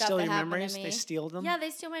stuff steal that your happened to memories. me. They steal them. Yeah,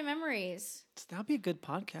 they steal my memories. That'd be a good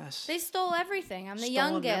podcast. They stole everything. I'm the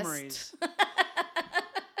Stolen youngest. memories.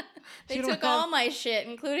 They You don't took have- all my shit,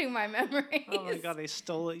 including my memories. Oh my god, they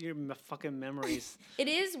stole your fucking memories. It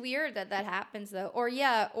is weird that happens though. Or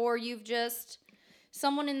you've just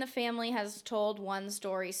someone in the family has told one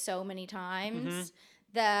story so many times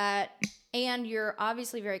that and you're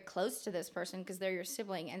obviously very close to this person because they're your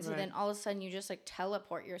sibling, and so Right. then all of a sudden you just like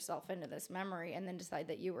teleport yourself into this memory and then decide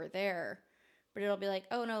that you were there. But it'll be like,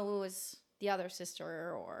 oh no, it was the other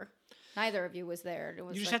sister, or neither of you was there. It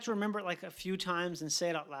was You just like, have to remember it like a few times and say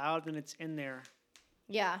it out loud, and it's in there.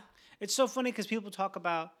 yeah. It's so funny because people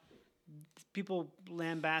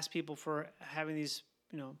lambast people for having these,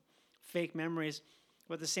 fake memories,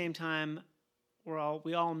 but at the same time,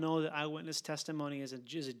 we all know that eyewitness testimony is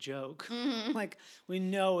a joke. Like we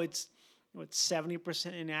know it's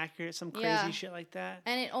 70% inaccurate, some crazy Yeah. shit like that.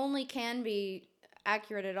 And it only can be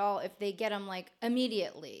accurate at all if they get them like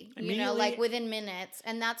immediately, Immediately. like within minutes.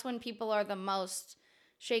 And that's when people are the most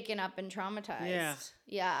shaken up and traumatized. Yeah.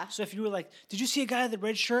 Yeah. So if you were like, "Did you see a guy with the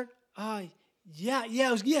red shirt?" Yeah,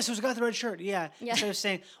 it was a guy with the red shirt. Yeah. Yeah. Instead of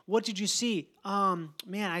saying, "What did you see?" Man,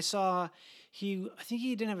 I saw I think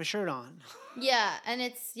he didn't have a shirt on. Yeah. And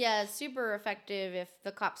it's super effective if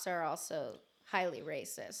the cops are also highly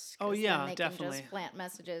racist. 'cause Oh, then yeah, they definitely. can just plant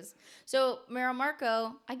messages. So Meryl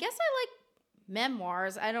Marco, I guess I like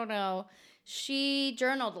memoirs. I don't know. She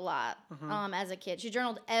journaled a lot as a kid. She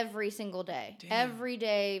journaled every single day. Every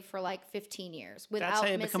day for like 15 years without That's how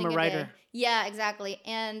you missing become a writer. day. Yeah, exactly.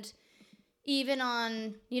 And even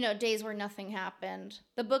on, days where nothing happened.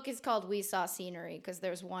 The book is called We Saw Scenery because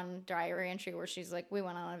there's one diary entry where she's like, we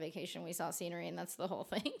went on a vacation, we saw scenery, and that's the whole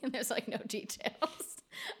thing. And there's like no details.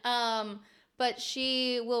 But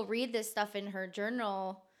she will read this stuff in her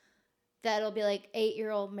journal that'll be like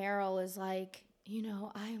 8-year-old Meryl is like,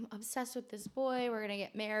 I'm obsessed with this boy. We're going to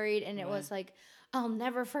get married. And it was like, I'll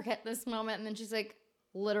never forget this moment. And then she's like,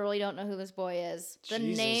 literally don't know who this boy is. The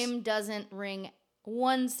name doesn't ring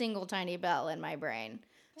one single tiny bell in my brain.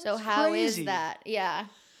 So how is that? Yeah.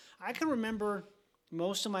 I can remember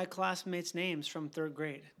most of my classmates' names from 3rd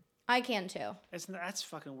grade. I can too. That's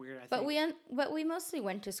fucking weird, I But think. we mostly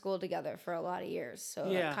went to school together for a lot of years, so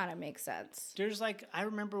it kind of makes sense. There's I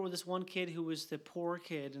remember with this one kid who was the poor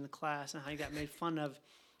kid in the class and how he got made fun of.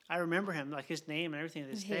 I remember him, like his name and everything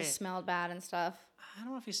to this day. He smelled bad and stuff. I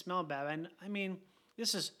don't know if he smelled bad. I mean,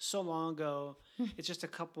 this is so long ago. It's just a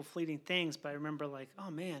couple fleeting things, but I remember like,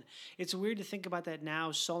 oh man, it's weird to think about that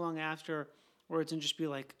now, so long after, where it's just be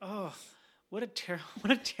like, oh, what a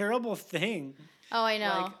terrible thing. Oh, I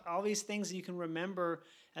know. Like all these things that you can remember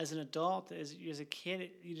as an adult, as a kid,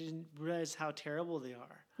 you didn't realize how terrible they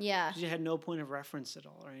are. Yeah. You had no point of reference at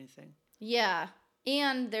all or anything. Yeah.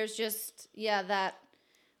 And there's just, that.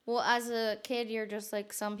 Well, as a kid, you're just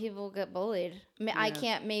like, some people get bullied. I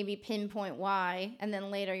can't maybe pinpoint why. And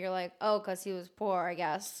then later you're like, oh, because he was poor, I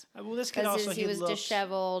guess. Well, this kid also, he was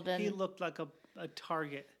disheveled. And he looked like a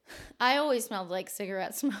target. I always smelled like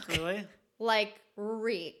cigarette smoke. Really? Like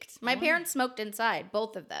reeked. My parents smoked inside,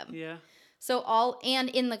 both of them. Yeah. So and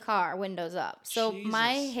in the car, windows up. So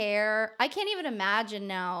my hair, I can't even imagine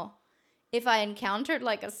now if I encountered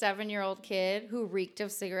like a 7-year-old kid who reeked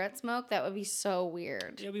of cigarette smoke. That would be so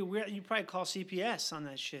weird. It'd be weird. You'd probably call CPS on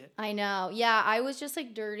that shit. I know. Yeah, I was just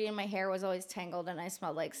like dirty and my hair was always tangled and I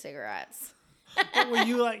smelled like cigarettes. But were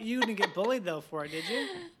you you didn't get bullied though for it, did you?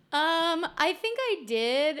 I think I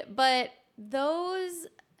did, but those,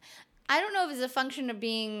 I don't know if it's a function of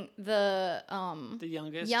being the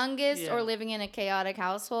youngest or living in a chaotic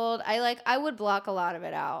household. I would block a lot of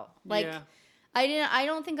it out. I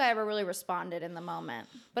don't think I ever really responded in the moment,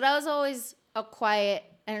 but I was always a quiet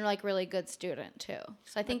and like really good student too.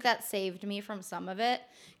 So I think that saved me from some of it.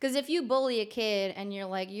 Because if you bully a kid and you're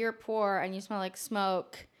like, you're poor and you smell like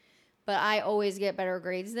smoke, but I always get better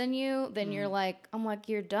grades than you, then you're like, I'm like,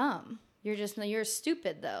 you're dumb. You're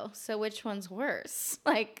stupid though. So which one's worse?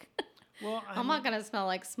 Like, well, I'm not going to smell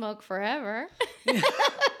like smoke forever.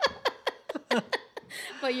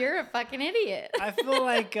 But you're a fucking idiot. I feel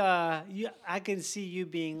like I can see you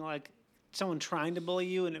being like someone trying to bully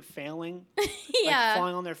you and it failing. Yeah. Like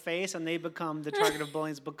falling on their face and they become the target of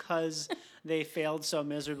bullying because they failed so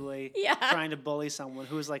miserably trying to bully someone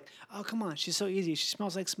who's like, oh, come on, she's so easy. She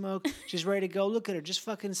smells like smoke. She's ready to go. Look at her. Just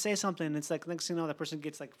fucking say something. And it's like, next thing you know, that person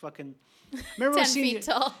gets like fucking... 10 feet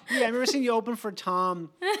tall. Yeah, I remember seeing you open for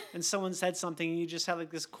Tom and someone said something and you just had like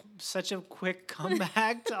this such a quick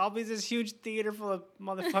comeback to always this huge theater full of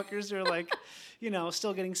motherfuckers who are like,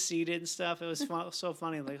 still getting seated and stuff. It was so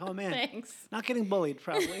funny. Like, oh man, thanks. Not getting bullied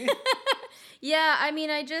probably. Yeah, I mean,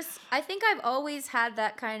 I think I've always had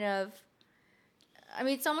that kind of, I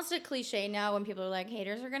mean, it's almost a cliche now when people are like,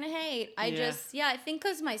 haters are going to hate. I think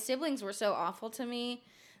because my siblings were so awful to me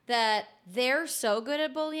that they're so good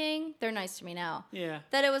at bullying, they're nice to me now. Yeah.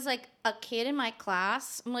 That it was like a kid in my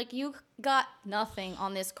class, I'm like, you got nothing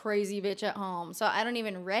on this crazy bitch at home, so I don't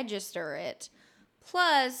even register it.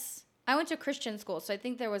 Plus, I went to Christian school, so I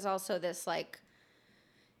think there was also this like,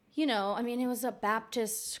 I mean, it was a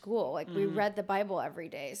Baptist school. Like, we read the Bible every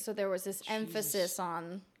day. So there was this emphasis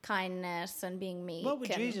on kindness and being meek. What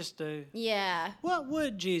would Jesus do? Yeah. What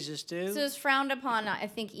would Jesus do? So it was frowned upon, I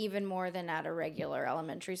think, even more than at a regular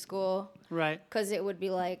elementary school. Right. Because it would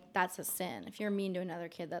be like, that's a sin. If you're mean to another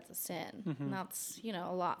kid, that's a sin. Mm-hmm. And that's,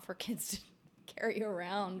 a lot for kids to carry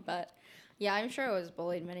around. But, yeah, I'm sure I was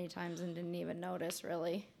bullied many times and didn't even notice,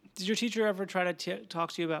 really. Did your teacher ever try to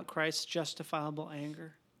talk to you about Christ's justifiable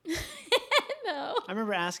anger? No. I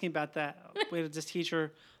remember asking about that with this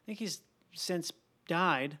teacher. I think he's since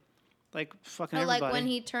died. Like fucking everybody. Like when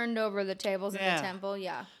he turned over the tables in the temple,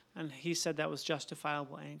 yeah. And he said that was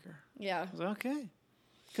justifiable anger. Yeah. I was like, okay.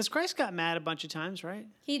 Because Christ got mad a bunch of times, right?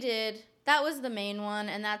 He did. That was the main one,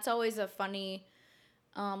 and that's always a funny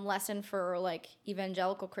lesson for like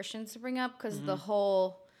evangelical Christians to bring up because the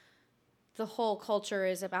whole culture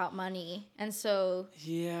is about money. And so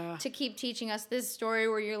to keep teaching us this story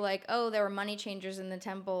where you're like, oh, there were money changers in the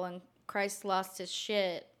temple and Christ lost his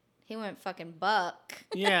he went fucking buck.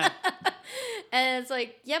 Yeah. And it's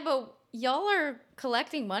like, yeah, but y'all are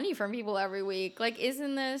collecting money from people every week. Like,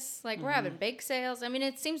 isn't this, like, we're having bake sales? I mean,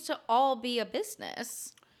 it seems to all be a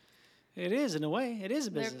business. It is, in a way. It is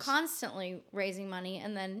a business. They're constantly raising money.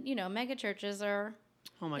 And then, you know, mega churches are,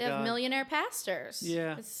 oh, my they God. have millionaire pastors.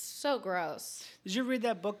 Yeah. It's so gross. Did you read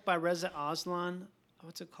that book by Reza Aslan?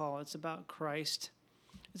 What's it called? It's about Christ.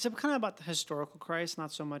 It's kind of about the historical Christ,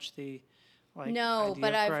 not so much the, like, No, idea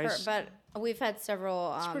but of I've heard, Christ. but we've had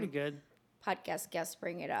several It's pretty good. podcast guests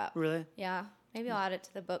bring it up. Really? Yeah. Maybe I'll add it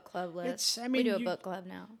to the book club list. It's- I we mean, do a you- book club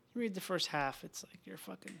now. Read the first half. It's like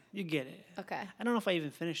you get it. Okay. I don't know if I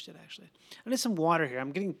even finished it, actually. I need some water here.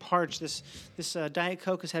 I'm getting parched. This Diet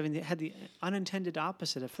Coke is had the unintended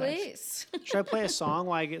opposite effect. Please. Should I play a song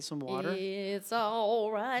while I get some water? It's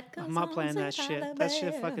all right. I'm not playing that shit. That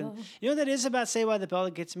shit fucking... You know what that is about Saved by the Bell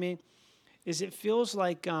that gets me? Is it feels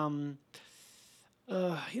like, you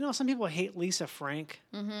know, some people hate Lisa Frank.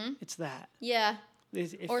 Mm-hmm. It's that. Yeah.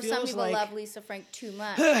 It Or some feels people like, love Lisa Frank too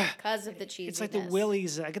much because of the cheesiness. it's like the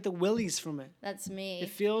willies. I get the willies from it. That's me. It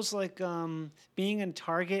feels like being in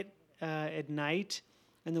Target at night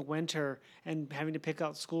in the winter and having to pick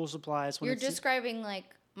out school supplies. When You're it's, describing like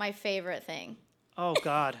my favorite thing. oh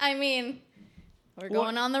God. I mean, we're Well,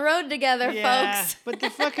 going on the road together, Yeah, folks. but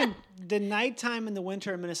the nighttime in the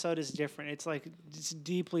winter in Minnesota is different. It's like it's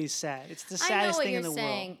deeply sad. It's the I know saddest what thing you're in the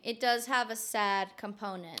saying. world. It does have a sad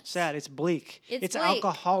component. Sad. It's bleak. It's bleak.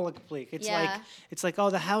 alcoholic bleak. It's Yeah. like oh,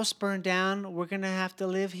 the house burned down. We're gonna have to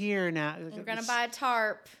live here now. We're gonna buy a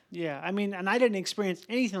tarp. Yeah, I mean, and I didn't experience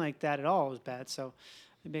anything like that at all. It was bad. So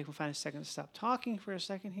maybe I can find a second to stop talking for a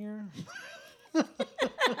second here.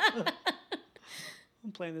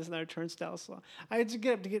 I'm playing this another turnstile song. I had to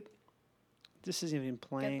get up to get. This isn't even Get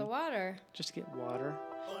playing. the water. Just get water.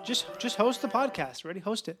 Just host the podcast. Ready?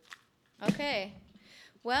 Host it. Okay.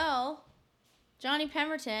 Well, Johnny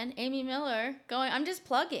Pemberton, Amy Miller, going. I'm just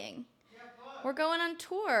plugging. We're going on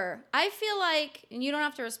tour. I feel like, and you don't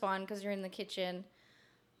have to respond because you're in the kitchen.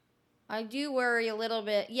 I do worry a little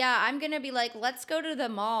bit. Yeah, I'm going to be like, let's go to the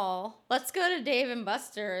mall. Let's go to Dave &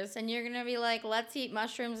 Buster's. And you're going to be like, let's eat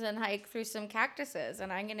mushrooms and hike through some cactuses.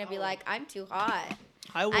 And I'm going to be like, I'm too hot.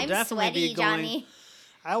 I will I'm definitely sweaty, be going. Johnny.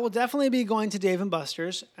 I will definitely be going to Dave and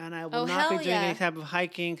Buster's, and I will Oh, not be hell doing yeah. any type of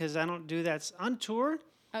hiking because I don't do that on tour.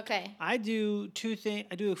 Okay. I do two things.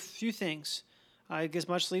 I do a few things. I get as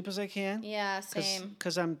much sleep as I can. Yeah, same.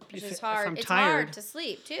 Because I'm Which if is hard. I'm It's tired. hard to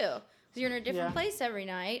sleep, too. Because you're in a different Yeah. place every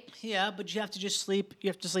night. Yeah, but you have to just sleep. You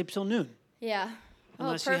have to sleep till noon Yeah.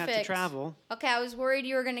 unless oh, you perfect. have to travel. Okay, I was worried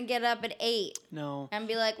you were going to get up at 8 No, and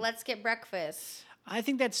be like, let's get breakfast. I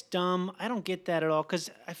think that's dumb. I don't get that at all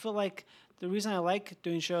because I feel like the reason I like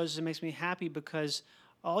doing shows is it makes me happy because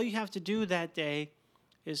all you have to do that day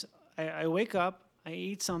is I wake up, I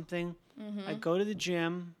eat something, I go to the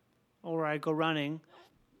gym or I go running.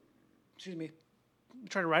 Excuse me.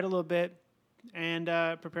 Try to write a little bit and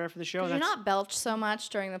prepare for the show. Did you not belch so much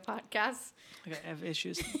during the podcast? I have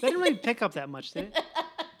issues. They didn't really pick up that much, did it?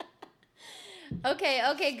 Okay,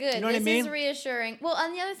 good. You know what I This mean? is reassuring. Well,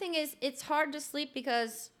 and the other thing is, it's hard to sleep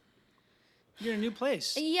because, You're in a new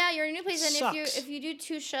place. yeah, you're in a new place. And Sucks. if you do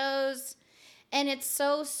 2 shows and it's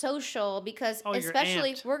so social because Oh, you're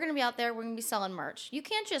especially amped. we're going to be out there, we're going to be selling merch. You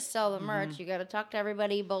can't just sell the merch. You got to talk to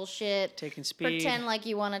everybody, bullshit. Taking speed. Pretend like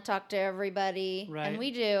you want to talk to everybody. Right. And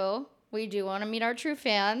we do. We do want to meet our true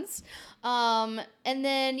fans. And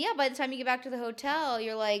then, yeah, by the time you get back to the hotel,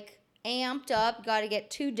 you're like amped up. Got to get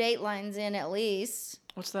 2 datelines in at least.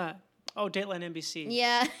 What's that? Oh, Dateline NBC.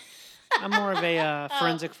 Yeah. I'm more of a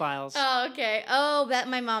Forensic Files. Oh, okay. Oh, that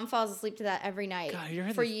my mom falls asleep to that every night God, you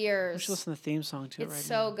heard for We years. should listen to the theme song to it It's right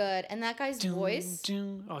so now. good. And that guy's voice.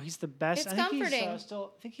 Dun. Oh, he's the best. It's I think comforting. He's, I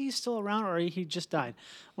think he's still around, or he just died.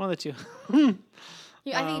 One of the two.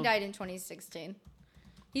 I think he died in 2016.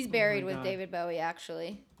 He's buried with God. David Bowie,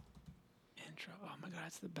 actually. Intro. Oh my God,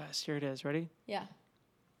 it's the best. Here it is. Ready? Yeah.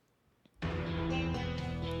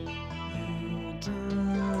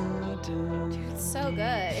 It's so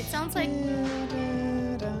good. It sounds like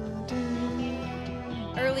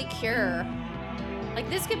early Cure. Like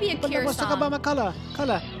this could be a Cure Let's talk about song. my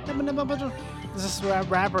color. This is a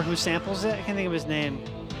rapper who samples it. I can't think of his name.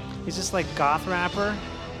 He's just like goth rapper.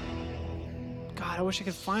 God, I wish I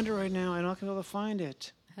could find it right now. I'm not gonna be able to find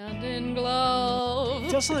it. Hand in glove.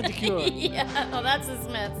 It does sound like The Cure. Yeah, oh, that's the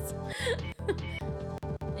Smiths.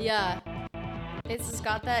 Yeah. It's just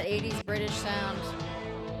got that 80s British sound.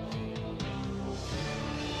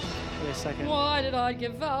 Wait a second. Why did I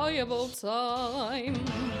give valuable time?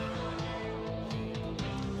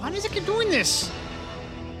 Why does it keep doing this?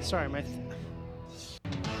 Sorry, my.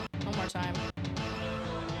 One more time.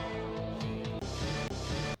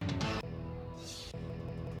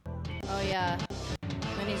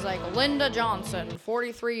 Linda Johnson,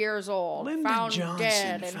 43 years old, Linda found Johnson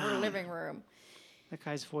dead in her found- living room. That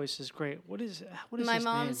guy's voice is great. What is My his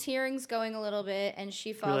mom's name? hearing's going a little bit, and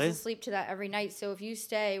she falls Really? asleep to that every night. So if you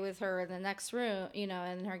stay with her in the next room, you know,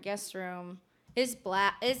 in her guest room, it's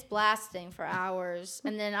blasting for hours.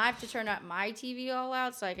 And then I have to turn up my TV all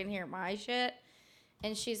loud so I can hear my shit.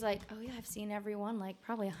 And she's like, oh, yeah, I've seen every one like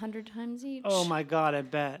probably 100 times each. Oh my God, I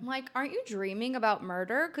bet. I'm like, aren't you dreaming about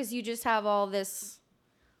murder? Because you just have all this,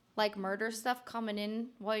 like, murder stuff coming in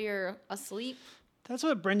while you're asleep. That's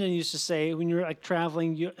what Brendan used to say when you're like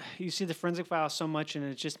traveling. You see the Forensic Files so much, and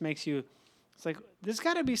it just makes you. It's like there's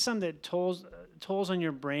got to be something that tolls on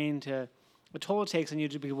your brain to a toll it takes on you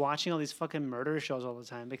to be watching all these fucking murder shows all the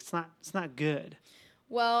time. Like, it's not good.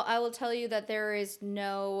 Well, I will tell you that there is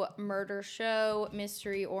no murder show,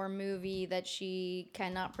 mystery, or movie that she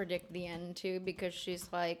cannot predict the end to because she's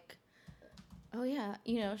like, oh, yeah,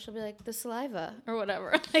 you know, she'll be like, the saliva or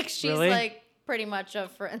whatever. Like, she's Really? like pretty much a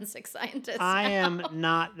forensic scientist. I now. am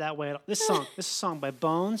not that way at all. This is a song by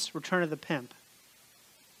Bones, Return of the Pimp.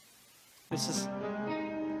 This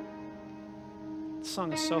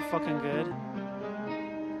song is so fucking good.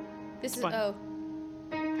 This is, fun. oh,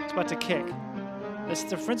 It's about to kick. It's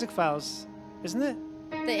the Forensic Files, isn't it?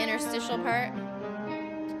 the interstitial part.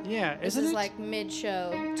 Yeah, This isn't is it? like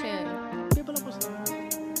mid-show tune.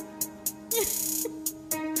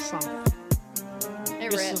 Song.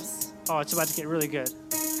 It This rips. is- Oh, it's about to get really good.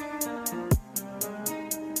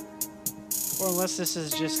 Or unless this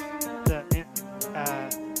is just the,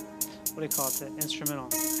 what do you call it, the instrumental.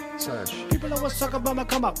 People know what's talking about,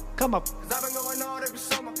 come up.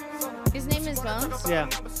 His name is Bones. Yeah,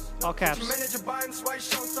 all caps.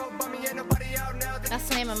 That's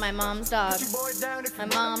the name of my mom's dog. My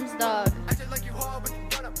mom's dog.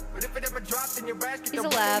 He's a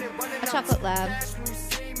lab, a chocolate lab.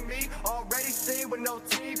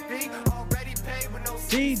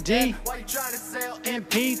 DD,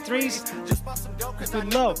 MP3s,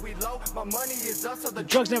 we low. The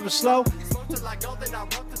drugs never slow.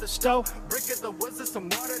 Stove.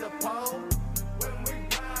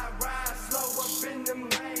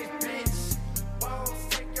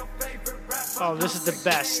 Oh, this is the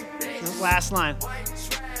best. This is the last line.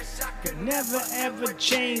 Could never ever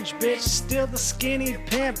change, bitch. Still the skinny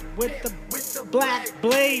pimp with the black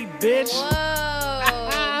blade, bitch.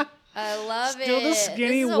 Whoa. I love it. Still the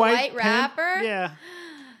skinny this is a white white pimp. rapper? Yeah.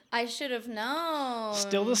 I should have known.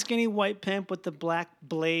 Still the skinny white pimp with the black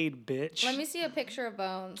blade, bitch. Let me see a picture of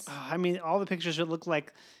Bones. I mean, all the pictures would look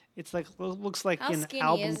like looks like How an skinny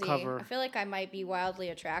album is he? cover. I feel like I might be wildly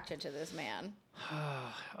attracted to this man.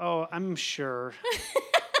 Oh, I'm sure.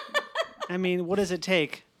 I mean, what does it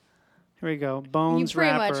take? Here we go. Bones You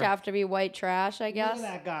pretty rapper. much have to be white trash, I Look guess. at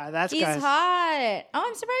that guy. That's He's guy's. hot. Oh,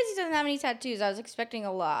 I'm surprised he doesn't have any tattoos. I was expecting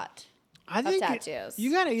a lot. I think tattoos.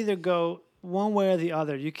 you got to either go one way or the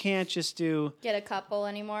other. You can't just do. Get a couple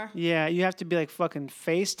anymore? Yeah, you have to be like fucking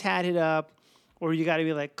face tatted up, or you got to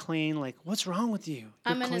be like clean. Like, what's wrong with you?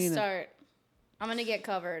 I'm You're going to clean. start. I'm going to get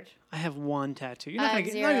covered. I have one tattoo. You're I not gonna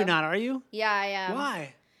have get. No, 0. you're not. Are you? Yeah, I am.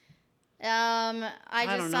 Why? I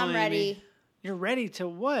don't know, I'm Amy. ready. You're ready to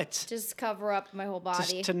what? Just cover up my whole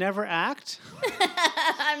body. To never act?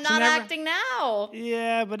 I'm not never- acting now.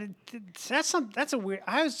 Yeah, but that's a weird.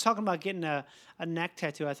 I was talking about getting a neck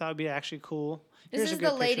tattoo. I thought it'd be actually cool. This Here's a is good the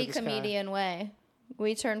picture lady of this guy. comedian way.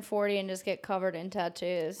 We turn 40 and just get covered in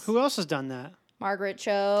tattoos. Who else has done that? Margaret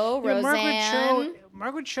Cho, Yeah, Roseanne.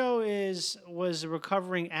 Margaret Cho was a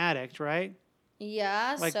recovering addict, right?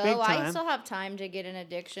 Yeah, Like, so big I time. still have time to get an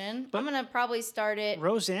addiction. But- I'm going to probably start it.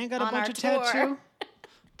 Roseanne got a On bunch our of tour. tattoo.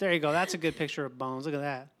 There you go. That's a good picture of Bones. Look at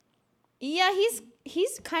that. Yeah,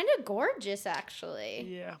 he's kind of gorgeous, actually.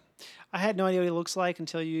 Yeah, I had no idea what he looks like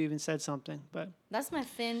until you even said something. But That's my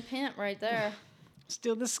thin pimp right there.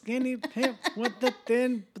 still the skinny pimp with the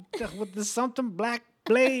thin with the something black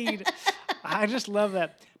blade. I just love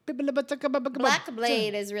that. Black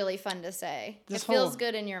blade is really fun to say. This It feels whole-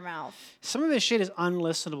 good in your mouth. Some of this shit is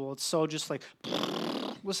unlistenable. It's so just like,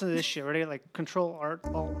 listen to this shit. Ready? Like Control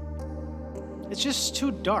Alt. It's just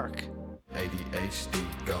too dark. ADHD,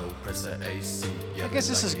 go press the AC. I guess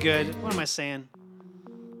this is good. What am I saying?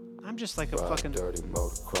 I'm just like a fucking. Dirty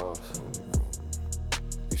motocross.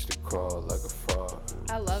 Used to crawl like a frog.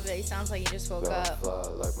 I love it. He sounds like he just woke up. Fly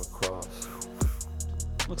like my cross.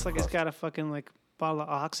 Looks like he's got a fucking like bottle of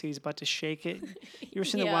Oxy. He's about to shake it. You ever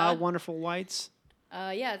seen The Yeah. Wild Wonderful Whites?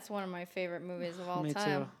 Yeah, it's one of my favorite movies of all Me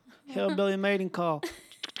time. too. Hillbilly Mating Call.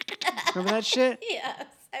 Remember that shit? Yes,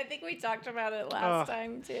 I I think we talked about it last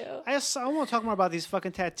time too. I want to talk more about these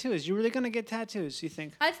fucking tattoos. You really gonna get tattoos? You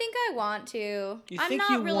think? I think I want to. I'm think not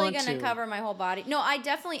you really want going to to? cover my whole body. No, I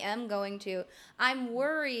definitely am going to. I'm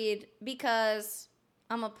worried because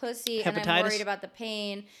I'm a pussy and I'm Hepatitis? worried about the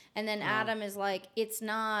pain. And then Adam is like, it's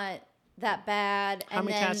not that bad. How And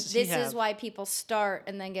many then tats does he this have? is why people start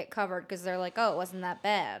and then get covered because they're like, oh, it wasn't that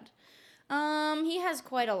bad. He has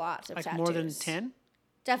quite a lot of Like tattoos. more than 10?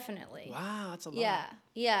 Definitely. Wow, that's a lot.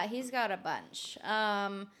 Yeah, he's got a bunch.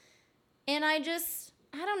 And I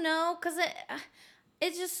don't know, because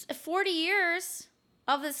it's just 40 years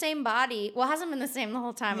of the same body. Well, it hasn't been the same the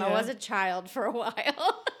whole time. I Yeah. was a child for a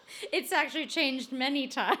while. It's actually changed many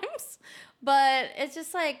times. But it's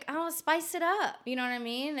just like, I want to spice it up. You know what I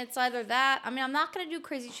mean? It's either that. I mean, I'm not going to do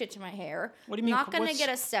crazy shit to my hair. What do you mean? I'm not going to What's- get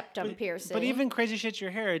a septum piercing. But even crazy shit to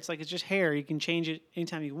your hair, it's like it's just hair. You can change it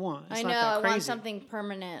anytime you want. It's I not know, that I crazy. want something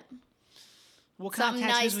permanent. What kind Something of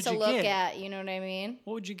tattoos nice would to you look get? at. You know what I mean?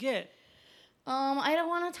 What would you get? I don't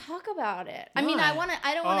want to talk about it. I mean, I don't want to.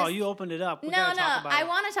 Oh, you opened it up. We No, gotta talk about I it.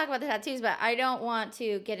 want to talk about the tattoos, but I don't want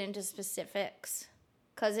to get into specifics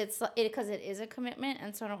because it is a commitment,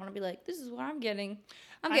 and so I don't want to be like, this is what I'm getting.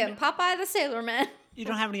 I'm getting Popeye the Sailor Man. You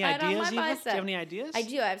don't have any Right on ideas my even? Do you bicep. have any ideas? I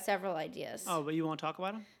do. I have several ideas. Oh, but you won't talk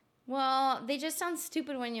about them? Well, they just sound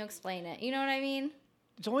stupid when you explain it. You know what I mean?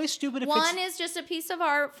 It's only stupid if One it's... is just a piece of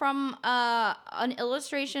art from an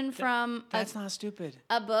illustration from That's not stupid.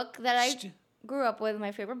 a book that I Stu- grew up with.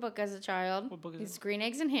 My favorite book as a child. What book is It's it? Green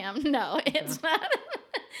Eggs and Ham. No, it's not.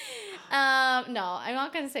 No, I'm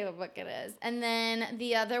not going to say what book it is. And then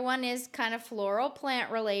the other one is kind of floral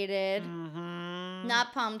plant related. Mm-hmm.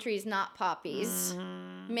 Not palm trees, not poppies.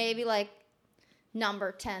 Maybe like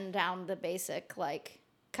number 10 down the basic like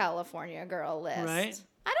California girl list. Right.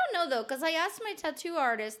 I don't know though, because I asked my tattoo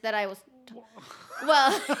artist that I was.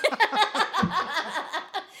 Well,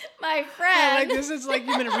 my friend. Like this is like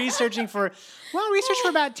you've been researching for... Well, research for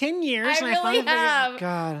about 10 years. I and really finally figured- have.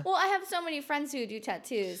 God. Well, I have so many friends who do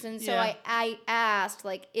tattoos, and so Yeah. I asked,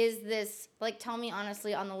 like, is this, like, tell me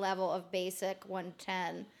honestly on the level of basic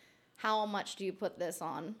 110, how much do you put this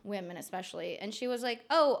on women especially? And she was like,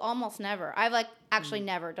 oh, almost never. I've, like, actually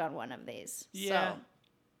never done one of these. Yeah.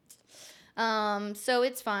 So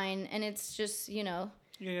it's fine, and it's just, you know.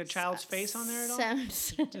 You got a child's face on there at all?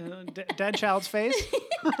 Sounds- Dead child's face?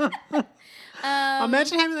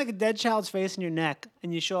 Imagine having like a dead child's face in your neck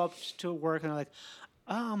and you show up to work and they're like,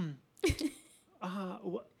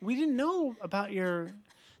 we didn't know about your...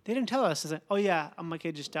 They didn't tell us. It's like, oh yeah, my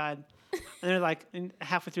kid just died. And they're like, and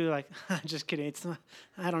halfway through they're like, just kidding. It's not,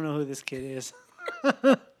 I don't know who this kid is.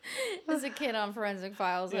 There's a kid on Forensic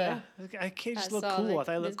Files. Yeah. I kid just look saw cool. that I thought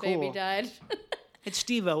I this looked cool. baby died. It's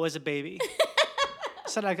Steve-O as a baby.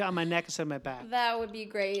 Said I got on my neck instead of my back. That would be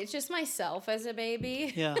great. It's just myself as a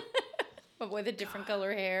baby. Yeah. But with a different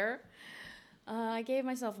color hair. I gave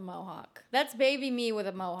myself a mohawk. That's baby me with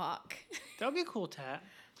a mohawk. That would be a cool tat.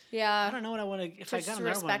 Yeah. I don't know what I want to... If I Just got to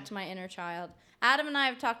another respect one. my inner child. Adam and I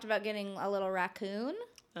have talked about getting a little raccoon.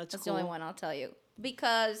 That's That's cool. the only one I'll tell you.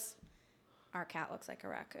 Because our cat looks like a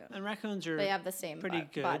raccoon. And raccoons are They have the same pretty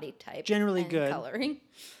good. body type. Generally and good. coloring.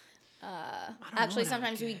 know Actually, what I would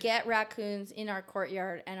sometimes we get. get raccoons in our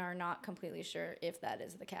courtyard and are not completely sure if that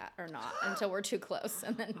is the cat or not until we're too close.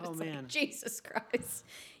 And then Oh, it's man. like, Jesus Christ.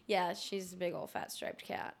 Yeah, she's a big old fat striped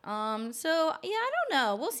cat. So, yeah, I don't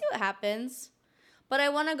know. We'll see what happens. But I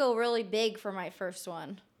want to go really big for my first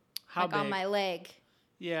one. How like big? on my leg.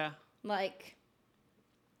 Yeah. Like,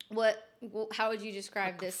 how would you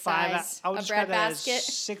describe this 5 size? I would A describe bread that basket? as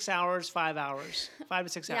 6 hours, 5 hours. 5 to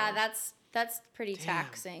 6 hours. Yeah, that's pretty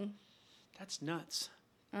taxing. That's nuts.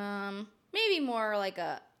 Maybe more like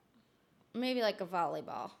a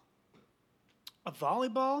volleyball A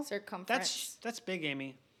volleyball? circumference. That's big,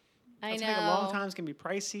 Amy. I That's know. take a long time. It's gonna be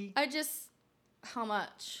pricey. How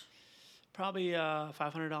much? Probably $500,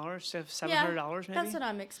 $700 Yeah, maybe. that's what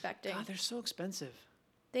I'm expecting. God, they're so expensive.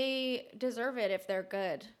 They deserve it if they're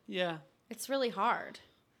good. Yeah. It's really hard,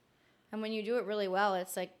 and when you do it really well,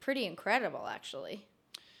 it's like pretty incredible, actually.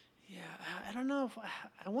 Yeah, I don't know if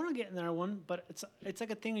I want to get in there one, but it's like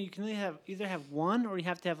a thing you can either have one or you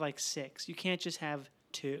have to have like 6. You can't just have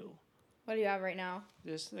 2. What do you have right now?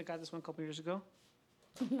 I got this one a couple years ago.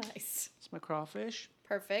 Nice, It's my crawfish.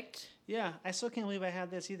 perfect. Yeah, I still can't believe I had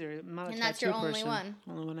this either. I'm not a And that's tattoo your only person. one?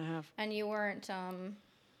 Only one I have. And you weren't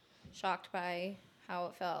shocked by how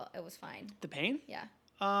it felt. It was fine. The pain? Yeah.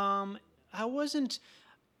 I wasn't.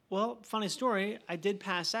 Well, funny story. I did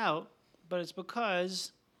pass out, but it's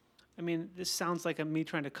because I mean, this sounds like me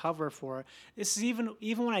trying to cover for her. This is even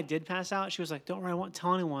when I did pass out, she was like, "Don't worry, I won't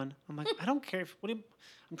tell anyone." I'm like, "I don't care.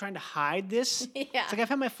 I'm trying to hide this." Yeah. It's like I've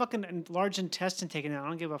had my fucking large intestine taken out. I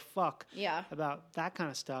don't give a fuck. Yeah. About that kind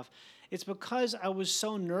of stuff. It's because I was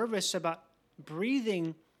so nervous about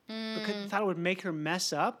breathing because I thought it would make her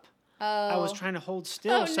mess up. I was trying to hold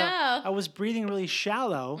still, so no. I was breathing really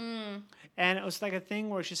shallow. And it was like a thing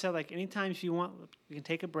where she said, like, anytime if you want, you can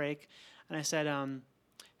take a break. And I said, I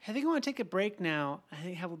think I want to take a break now. I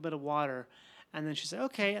think have a bit of water. And then she said,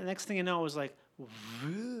 okay. And the next thing you know, I was like,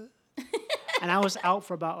 and I was out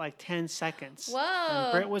for about like 10 seconds. Whoa.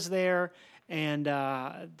 And Britt was there, and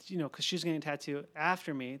because she was getting a tattoo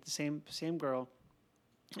after me, the same girl.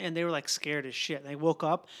 And they were like scared as shit. They woke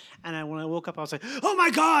up, and when I woke up, I was like, "Oh my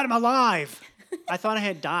God, I'm alive!" I thought I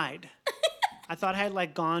had died. I thought I had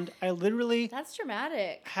like gone. I literally That's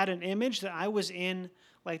dramatic. had an image that I was in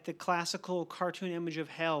like the classical cartoon image of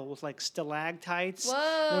hell with like stalactites.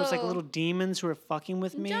 Whoa. There was like little demons who were fucking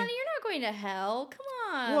with me. Johnny, you're not going to hell.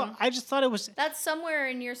 Come on. Well, I just thought it was. That's somewhere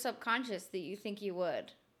in your subconscious that you think you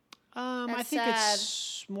would. I That's think sad.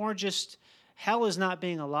 it's more just hell is not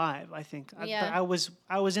being alive. I think. Yeah. But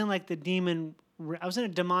I was in like the demon. I was in a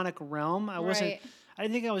demonic realm. I wasn't. Right. I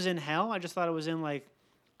didn't think I was in hell. I just thought I was in like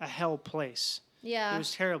a hell place. Yeah. It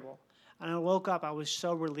was terrible. And I woke up. I was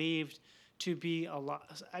so relieved to be alive.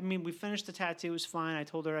 I mean, we finished the tattoo. It was fine. I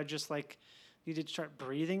told her I just like needed to start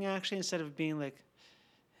breathing actually instead of being like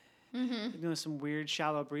doing some weird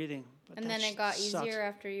shallow breathing. But And that then it got sucks. easier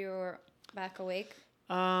after you were back awake.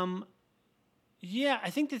 Yeah, I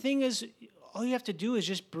think the thing is, all you have to do is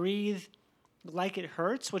just breathe like it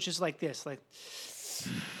hurts, which is like this, like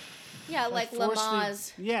Yeah, like forcefully-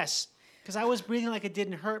 Lamaze Yes, because I was breathing like it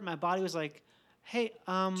didn't hurt. My body was like, "Hey,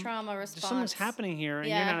 trauma response. something's happening here, and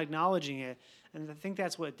Yeah. you're not acknowledging it." And I think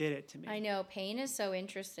that's what did it to me. I know, pain is so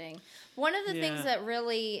interesting. One of the Yeah. things that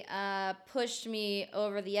really pushed me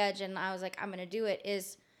over the edge, and I was like, I'm going to do it,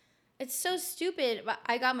 is it's so stupid, but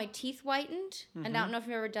I got my teeth whitened. I don't know if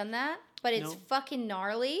you've ever done that, but it's Nope. fucking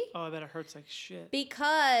gnarly Oh, I bet it hurts like shit.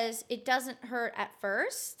 because it doesn't hurt at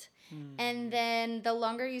first. And then the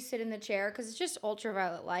longer you sit in the chair, because it's just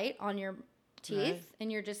ultraviolet light on your teeth, Right. and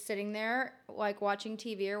you're just sitting there like watching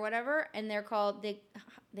TV or whatever, and they're called, they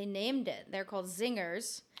named it, they're called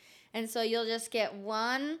zingers. And so you'll just get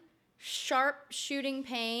one sharp shooting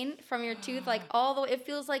pain from your tooth, like all the way, it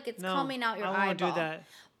feels like it's No, coming out your I eyeball. want to do that.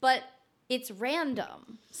 But it's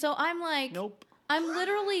random. So I'm like, Nope. I'm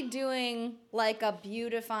literally doing like a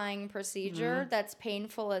beautifying procedure that's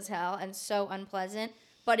painful as hell and so unpleasant,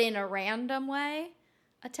 but in a random way.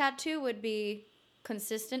 A tattoo would be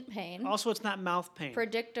consistent pain, Also, it's not mouth pain.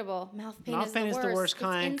 predictable. Mouth pain, Mouth is, pain the is worst. the worst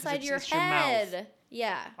kind, It's 'cause inside your it's your mouth. head.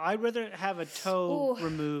 Yeah. I'd rather have a toe Ooh.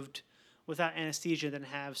 removed without anesthesia than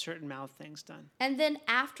have certain mouth things done. And then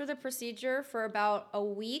after the procedure, for about a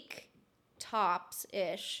week,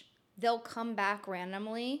 tops-ish, they'll come back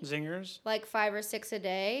randomly. Zingers. Like 5 or 6 a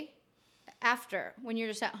day after, when you're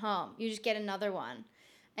just at home. You just get another one.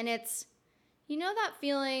 And it's, you know that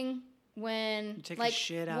feeling when You take a like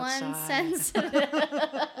shit one outside. sensitive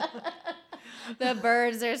the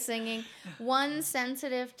birds are singing. One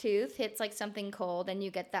sensitive tooth hits like something cold and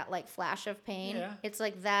you get that like flash of pain. Yeah. It's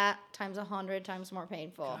like that times 100 times more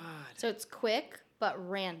painful. God. So it's quick but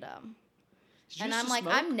random. Did you And used I'm to like,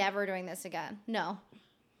 smoke? I'm never doing this again. No.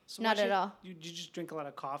 So not why'd at you- all. You just drink a lot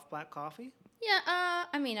of black coffee? Yeah,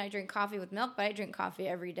 I mean, I drink coffee with milk, but I drink coffee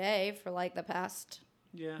every day for like the past,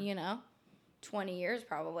 Yeah. 20 years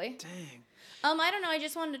probably. Dang. I don't know. I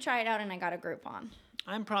just wanted to try it out and I got a Groupon.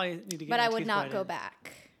 I'm probably need to get But my I would teeth not go whitened.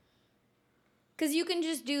 back. Because you can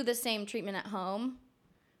just do the same treatment at home,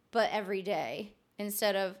 but every day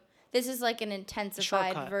instead of, this is like an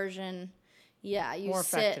intensified Shortcut. version. Yeah, you More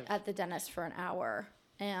sit effective. at the dentist for an hour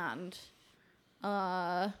and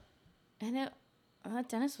that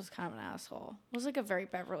dentist was kind of an asshole. It was like a very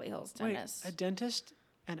Beverly Hills Wait, dentist. a dentist?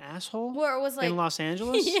 An asshole? Where it was like in Los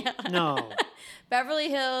Angeles? Yeah. No. Beverly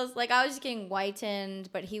Hills, like I was just getting whitened,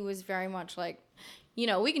 but he was very much like,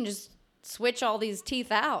 we can just switch all these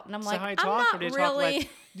teeth out. And I'm So like, how you I'm talk, or not do you really.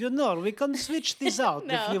 talk like, we can switch this out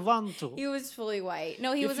No. if you want to. He was fully white.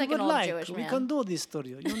 No, he if was you like would an old like, Jewish we man. can do this to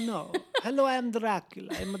you. Hello, I am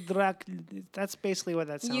Dracula. I'm a Dracula. That's basically what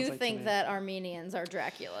that sounds You like to think me. that Armenians are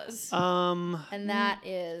Draculas. And that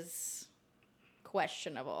is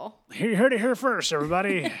questionable. You heard it here first,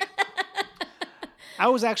 everybody. I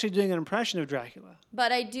was actually doing an impression of Dracula.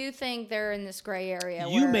 But I do think they're in this gray area.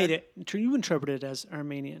 You where made it. You interpreted it as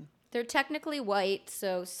Armenian. They're technically white,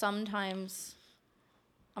 so sometimes,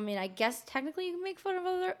 I guess technically you can make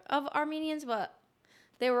fun of Armenians, but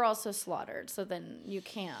they were also slaughtered, so then you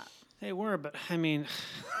can't. They were, but I mean,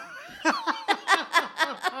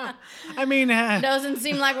 Doesn't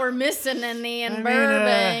seem like we're missing any in I mean,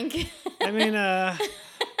 Burbank.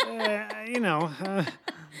 you know,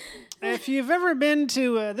 if you've ever been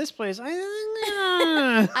to this place, I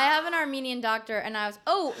have an Armenian doctor, and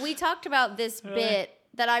we talked about this bit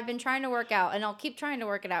that I've been trying to work out, and I'll keep trying to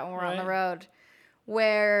work it out when we're on the road,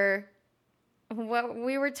 where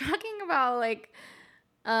we were talking about, like,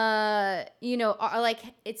 like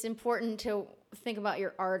it's important to think about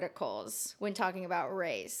your articles when talking about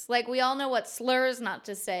race. Like, we all know what slurs not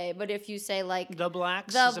to say, but if you say, like, the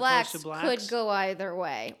blacks could go either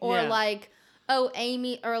way. Or like,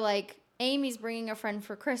 Amy's bringing a friend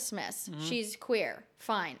for Christmas. Mm-hmm. She's queer.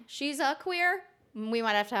 Fine. She's a queer. We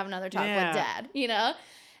might have to have another talk with Dad, you know?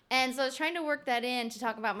 And so I was trying to work that in to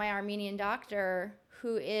talk about my Armenian doctor,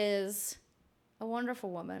 who is a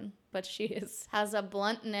wonderful woman, but she has a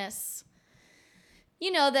bluntness,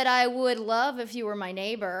 you know, that I would love if you were my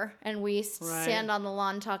neighbor and we stand on the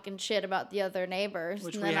lawn talking shit about the other neighbors.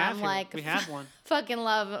 Which and we then have I'm here. like, we have one. Fucking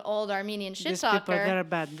love an old Armenian shit These talker. people,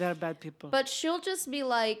 they're bad people. But she'll just be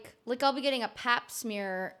like I'll be getting a pap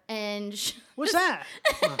smear and What's that?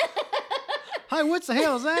 Hi, what the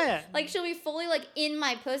hell is that? like she'll be fully like in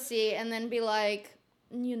my pussy and then be like,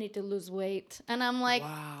 you need to lose weight. And I'm like,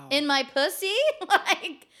 wow. In my pussy?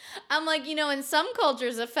 Like, I'm like, you know, in some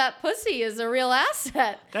cultures, a fat pussy is a real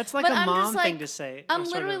asset. That's like a mom thing to say. I'm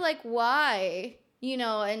literally like, why? You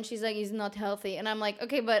know, and she's like, he's not healthy. And I'm like,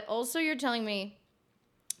 okay, but also you're telling me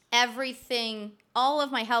everything, all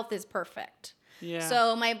of my health is perfect. Yeah.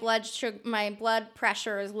 So my blood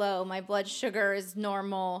pressure is low. My blood sugar is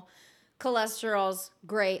normal. Cholesterol's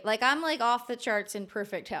great. Like, I'm like off the charts in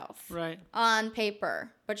perfect health. Right. On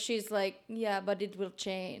paper. But she's like, yeah, but it will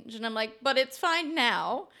change. And I'm like, but it's fine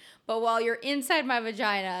now. But while you're inside my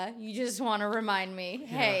vagina, you just want to remind me,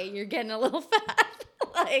 hey, you're getting a little fat.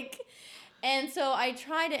 Like, and so I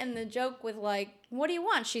tried to end the joke with like, what do you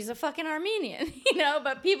want? She's a fucking Armenian, you know,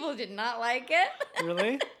 but people did not like it.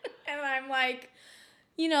 Really? And I'm like,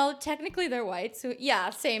 you know, technically they're white, so yeah,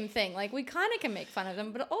 same thing. Like, we kind of can make fun of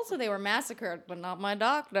them, but also they were massacred, but not my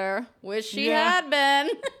doctor. Wish she had been.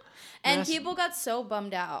 And people got so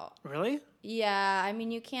bummed out. Really? Yeah, I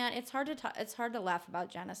mean, you can't. It's hard to laugh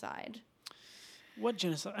about genocide. What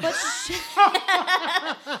genocide? But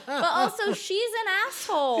but also she's an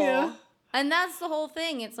asshole. Yeah. And that's the whole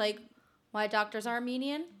thing. It's like, my doctor's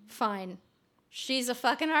Armenian? Fine. She's a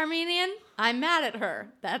fucking Armenian? I'm mad at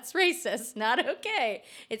her. That's racist. Not okay.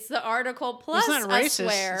 It's the article plus it's not racist. I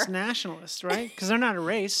swear. It's nationalist, right? Because they're not a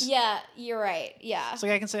race. Yeah, you're right. Yeah. It's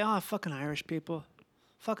like I can say, oh, fucking Irish people,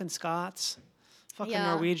 fucking Scots, fucking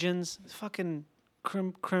Norwegians, fucking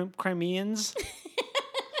Crimeans,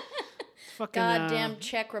 fucking goddamn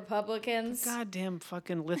Czech Republicans. Goddamn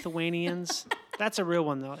fucking Lithuanians. That's a real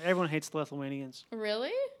one though. Everyone hates Lithuanians.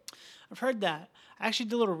 Really? I've heard that. I actually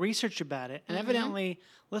did a little research about it, and evidently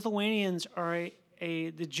Lithuanians are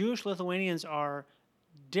the Jewish Lithuanians are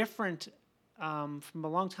different from a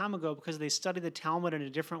long time ago because they study the Talmud in a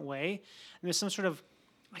different way. And there's some sort of,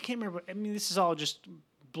 I can't remember. I mean, this is all just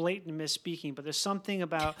blatant misspeaking, but there's something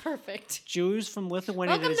about perfect Jews from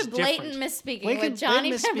Lithuania that is Welcome to blatant misspeaking with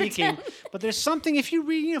Johnny Pemberton. But there's something, if you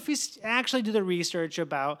read, if you actually do the research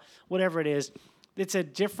about whatever it is, it's a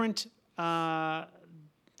different.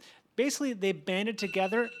 Basically, they banded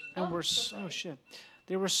together and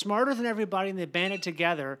they were smarter than everybody, and they banded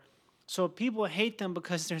together. So people hate them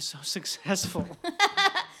because they're so successful.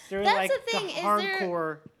 They're That's like the thing. the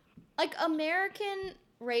hardcore. Like, American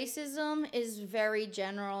racism is very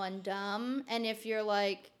general and dumb. And if you're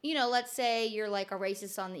like, you know, let's say you're like a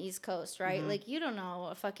racist on the East Coast, right? Mm-hmm. Like, you don't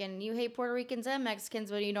know, you hate Puerto Ricans and Mexicans,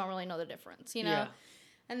 but you don't really know the difference, you know? Yeah.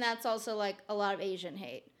 And that's also like a lot of Asian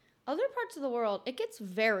hate. Other parts of the world, it gets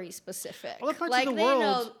very specific. Other parts like, of the world,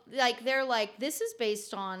 know, like, they're like, this is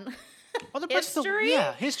based on other parts history.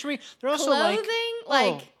 History. They're also clothing,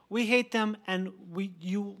 like, we hate them, and we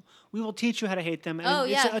will teach you how to hate them,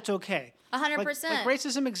 and it's okay. 100%. Like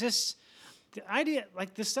racism exists. The idea,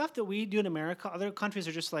 like the stuff that we do in America, other countries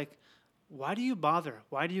are just like, why do you bother?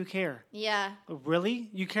 Why do you care? Yeah. Really?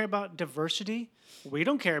 You care about diversity? We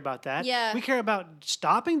don't care about that. Yeah. We care about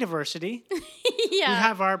stopping diversity. Yeah. We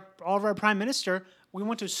have all of our prime minister. We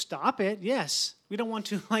want to stop it. Yes. We don't want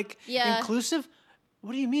to inclusive.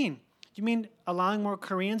 What do you mean? You mean allowing more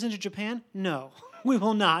Koreans into Japan? No. We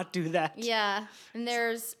will not do that. Yeah. And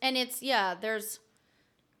there's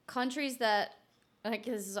countries that like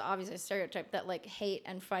this is obviously a stereotype that like hate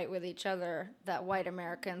and fight with each other, that white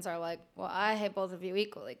Americans are like, well, I hate both of you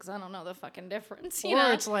equally because I don't know the fucking difference. You Or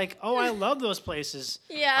know? it's like, oh, I love those places.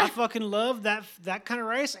 Yeah. I fucking love that kind of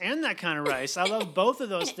rice and that kind of rice. I love both of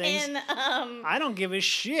those things. And I don't give a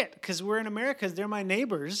shit because we're in America. They're my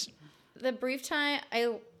neighbors. the brief time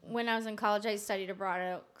when I was in college, I studied abroad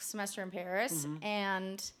a semester in Paris,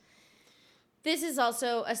 and this is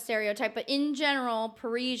also a stereotype, but in general,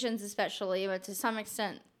 Parisians especially, but to some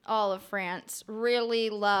extent all of France, really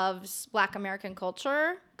loves Black American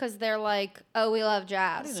culture because they're like, oh, we love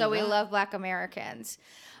jazz, so we love Black Americans.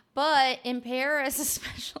 But in Paris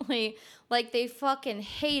especially, like they fucking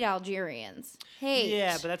hate Algerians. Hate.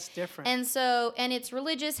 Yeah, but that's different. And it's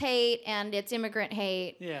religious hate and it's immigrant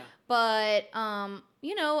hate. Yeah. But,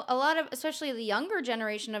 you know, a lot of, especially the younger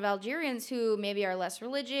generation of Algerians who maybe are less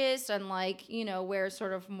religious and like, you know, wear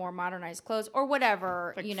sort of more modernized clothes or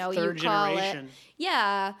whatever, Like you know, third you call generation. it.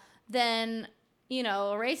 Yeah. Then, you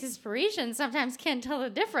know, racist Parisians sometimes can't tell the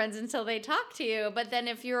difference until they talk to you. But then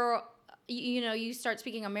if you're, you know, you start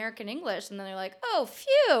speaking American English and then they're like, oh,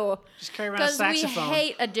 phew. Just carry around a Because we saxophone.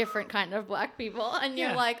 hate a different kind of Black people. And Yeah.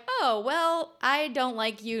 you're like, oh, well, I don't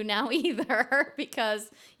like you now either because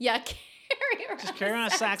Just carry around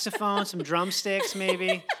a saxophone, some drumsticks,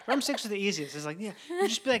 maybe. Drumsticks are the easiest. It's like, yeah, you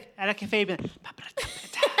just be like at a cafe, be like,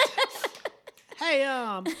 hey,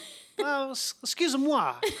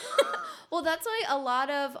 excuse-moi. Well, that's why a lot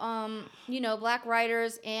of, you know, Black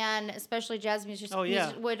writers and especially jazz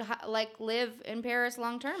musicians would like live in Paris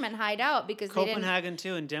long term and hide out because Copenhagen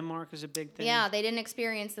too, and Denmark is a big thing. they didn't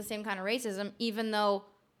experience the same kind of racism, even though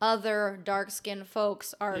other dark-skinned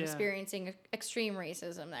folks are experiencing extreme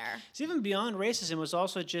racism there. So even beyond racism was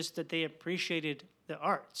also just that they appreciated the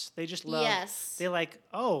arts. They just loved. Yes. They like,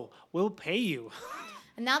 oh, we'll pay you.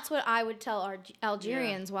 And that's what I would tell our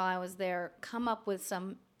Algerians while I was there. Come up with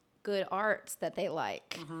some good arts that they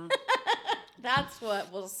like. That's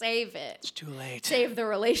what will save it. It's too late. Save the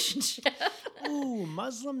relationship. Ooh,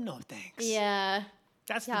 Muslim, no thanks. Yeah.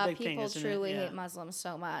 That's the Yeah, big thing, people isn't truly it? Yeah. hate Muslims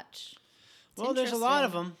so much. It's Well, there's a lot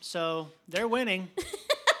of interesting. them, so they're winning.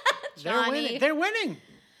 They're Johnny. winning. They're winning.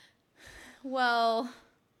 Well,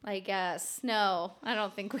 I guess. No, I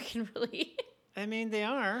don't think we can really. I mean, they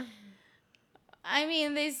are. I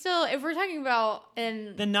mean, they still, if we're talking about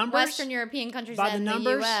in The numbers? Western European countries By and the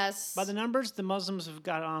numbers, the U.S. by the numbers, the Muslims have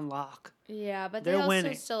got it on lock. Yeah, but they They're also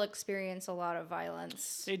winning. still experience a lot of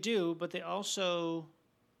violence. They do, but they also,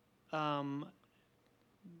 I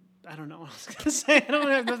don't know what I was going to say. I don't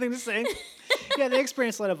have nothing to say. Yeah, they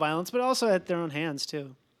experience a lot of violence, but also at their own hands,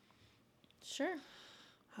 too. Sure.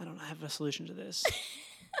 I don't have a solution to this.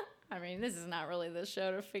 I mean, this is not really the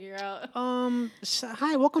show to figure out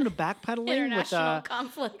Hi, welcome to Backpedaling with international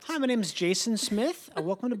conflict. Hi, my name is Jason Smith.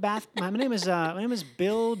 Welcome to my name is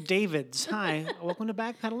Bill Davids. Hi, welcome to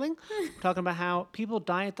Backpedaling. We're talking about how people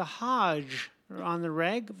die at the Hajj or on the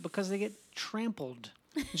reg because they get trampled.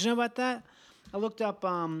 Did you know about that? I looked up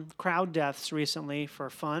crowd deaths recently for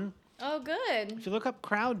fun. Oh, good. If you look up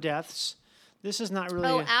crowd deaths, this is not really.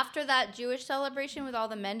 Oh, after that Jewish celebration with all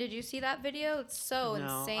the men, did you see that video? It's so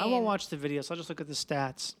no, insane. I won't watch the video, so I'll just look at the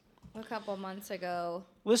stats. A couple months ago.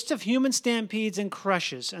 List of human stampedes and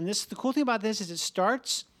crushes. And the cool thing about this is it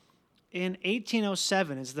starts in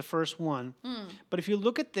 1807 is the first one. But if you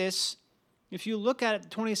look at this, if you look at the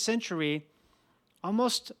 20th century,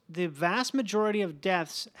 almost the vast majority of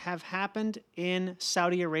deaths have happened in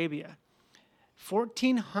Saudi Arabia.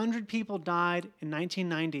 1,400 people died in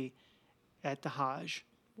 1990 at the Hajj.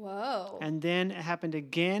 Whoa. And then it happened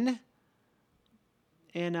again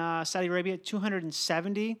in Saudi Arabia,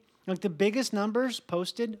 270. Like the biggest numbers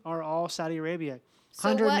posted are all Saudi Arabia. So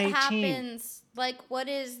 118. what happens? Like, what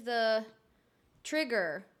is the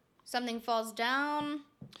trigger? Something falls down,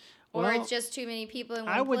 or Well, it's just too many people in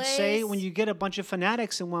one place? I would say when you get a bunch of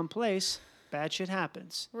fanatics in one place, bad shit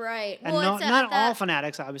happens. right. And Well, not it's at all that-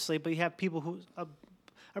 fanatics, obviously, but you have people who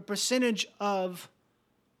a percentage of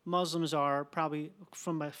Muslims are probably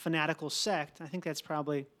from a fanatical sect. I think that's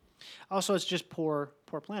probably also it's just poor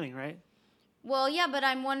planning, right? Well, yeah, but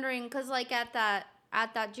I'm wondering because, like, at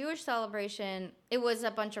that Jewish celebration, it was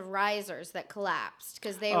a bunch of risers that collapsed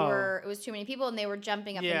because it was too many people and they were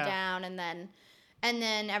jumping up Yeah. and down, and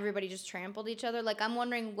then everybody just trampled each other. Like, I'm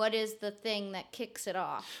wondering what is the thing that kicks it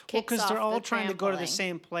off? Well, Kicks because they're off all the trying to go to the trampling.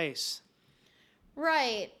 same place.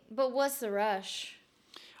 Right, but what's the rush?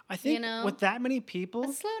 I think know? with that many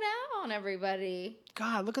people, Slow down, everybody.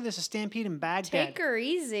 God, look at this, a stampede in Baghdad. Take her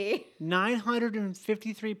easy.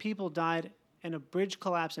 953 people died and a bridge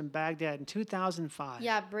collapse in Baghdad in 2005.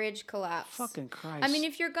 Yeah, bridge collapse. Fucking Christ. I mean,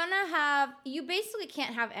 if you're gonna have, you basically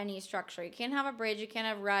can't have any structure. You can't have a bridge. You can't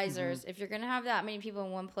have risers. If you're gonna have that many people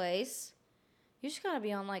in one place, you just gotta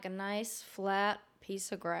be on like a nice flat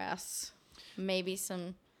piece of grass, maybe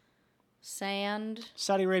some sand.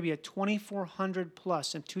 Saudi Arabia, 2,400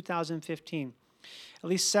 plus in 2015. At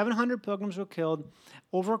least 700 pilgrims were killed.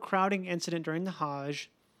 Overcrowding incident during the Hajj.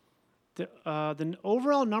 The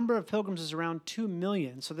overall number of pilgrims is around 2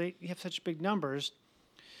 million, so they have such big numbers.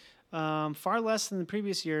 Far less than the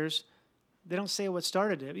previous years. They don't say what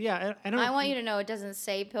started it. Yeah, I don't. I want you to know it doesn't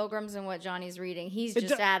say pilgrims in what Johnny's reading. He's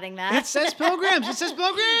just adding that. It says pilgrims. It says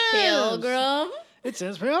pilgrims. Pilgrim. It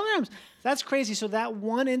says pilgrims. That's crazy. So that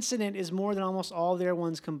one incident is more than almost all their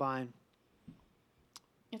ones combined.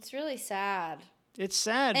 It's really sad. It's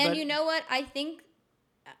sad. And but you know what? I think,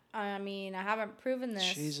 I mean, I haven't proven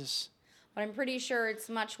this. Jesus. But I'm pretty sure it's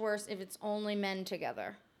much worse if it's only men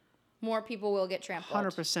together. More people will get trampled.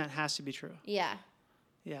 100% has to be true. Yeah.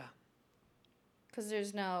 Yeah. Because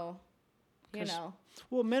there's no, you know,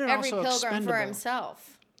 Well, men are every also pilgrim expendable. for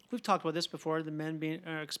himself. We've talked about this before. The men being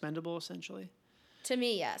expendable, essentially. To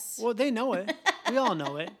me, yes. Well, they know it. We all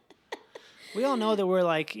know it. We all know that we're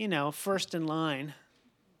like, first in line.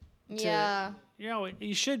 Yeah.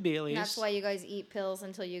 You should be at least. That's why you guys eat pills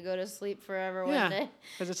until you go to sleep forever one Yeah. day.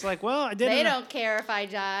 Because it's like, well, I did. They don't care if I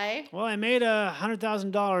die. Well, I made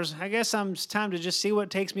 $100,000. I guess it's time to just see what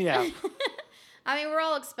takes me out. I mean, we're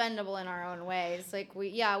all expendable in our own ways. Like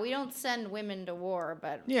we don't send women to war,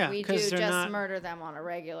 but Yeah, we do 'cause just they're not- murder them on a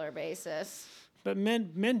regular basis. But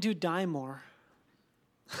men do die more.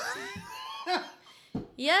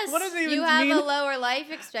 Yes, What does it even you have mean? a lower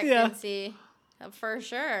life expectancy, for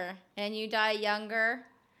sure, and you die younger.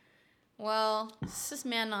 Well, it's just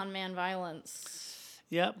man-on-man violence.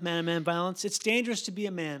 Yep, man-on-man violence. It's dangerous to be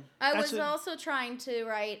a man. I That's was what- also trying to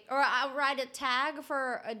I'll write a tag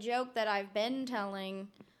for a joke that I've been telling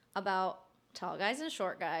about tall guys and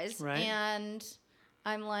short guys. Right. And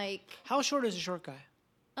I'm like, How short is a short guy?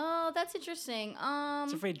 oh, that's interesting.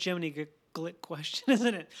 It's a very Jiminy Glick question,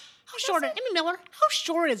 isn't it? How short? Amy Miller. How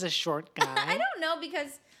short is a short guy? I don't know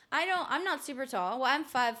because I'm not super tall. Well, I'm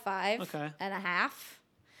 5'5" Okay. and a half.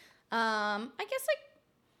 I guess like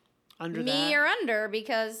Under me that. or under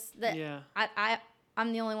because Yeah.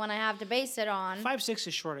 I'm the only one I have to base it on. 5'6"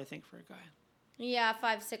 is short, I think, for a guy. Yeah,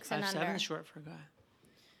 5'6" and 5'7" under. is short for a guy.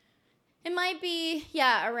 It might be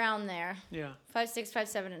around there. Yeah. 5'6",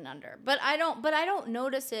 5'7", and under. But I don't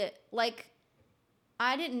notice it. Like,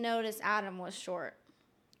 I didn't notice Adam was short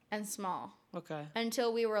and small Okay.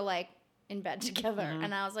 until we were like in bed together, Mm-hmm.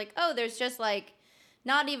 and I was like, oh, there's just like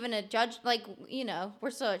not even a judge. Like, we're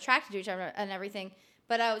so attracted to each other and everything.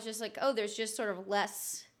 But I was just like, oh, there's just sort of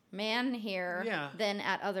less man here Yeah. than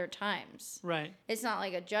at other times. Right. It's not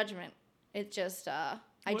like a judgment. It's just I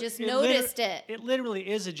Well, just it noticed it. It literally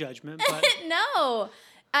is a judgment, but No,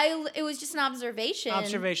 it was just an observation.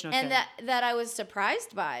 Observation, And okay. that I was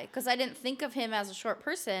surprised by because I didn't think of him as a short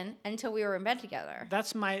person until we were in bed together.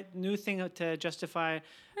 that's my new thing to justify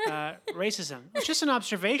racism. It's just an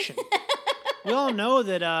observation. We all know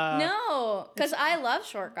that. No, because I love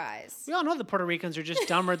short guys. We all know that Puerto Ricans are just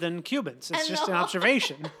dumber than Cubans. It's I just an know.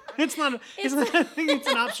 observation. It's not. It's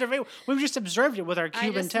an observation. We've just observed it with our I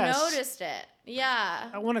Cuban just tests. noticed it.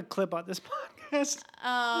 Yeah. I want to clip out this podcast.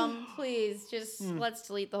 Please, just let's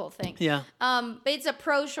delete the whole thing. Yeah. But it's a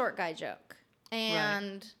pro short guy joke,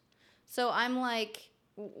 and so I'm like,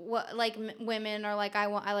 what? Like women are like, I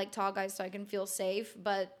like tall guys so I can feel safe,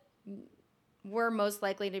 but we're most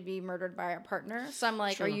likely to be murdered by our partner. So I'm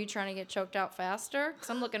like, True. are you trying to get choked out faster?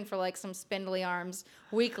 Because I'm looking for like some spindly arms,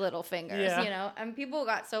 weak little fingers, Yeah. And people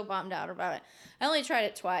got so bummed out about it. I only tried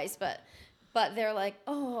it twice, but they're like,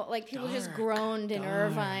 oh, like people just groaned in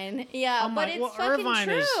Irvine. Yeah, but it's fucking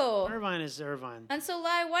true. Irvine is Irvine. And so,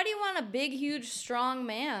 why do you want a big, huge, strong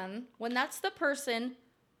man when that's the person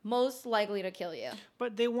most likely to kill you?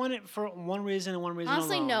 But they want it for one reason and one reason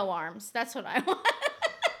Honestly, alone. no arms. That's what I want.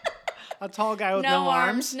 A tall guy with No no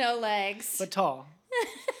arms, no legs. but tall.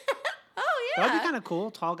 Oh, yeah. That'd be kind of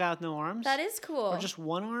cool. Tall guy with no arms. That is cool. Or just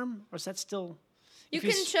one arm? Or is that still... you if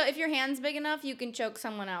can he's- choke, if your hand's big enough, you can choke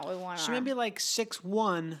someone out with one So arm. maybe like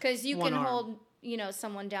 6'1". Because you one can arm. hold,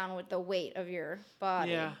 someone down with the weight of your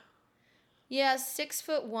body. Yeah. Yeah,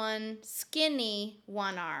 6'1", skinny,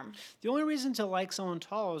 one arm. The only reason to like someone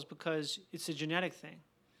tall is because it's a genetic thing.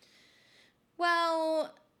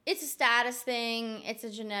 Well, it's a status thing. It's a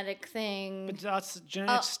genetic thing. But that's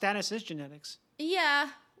genetics. Status is genetics. Yeah.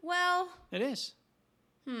 Well, It is.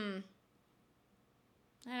 I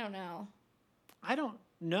don't know. I don't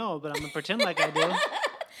know, but I'm gonna pretend like I do.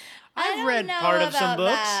 I I've read know part of some about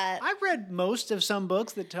books. that. I've read most of some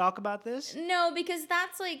books that talk about this. No, because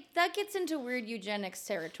that's that gets into weird eugenics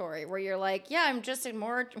territory where you're like, yeah,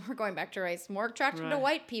 we're going back to race, more attracted to Right.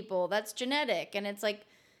 white people. That's genetic. And it's like,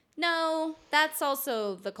 no, that's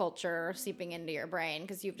also the culture seeping into your brain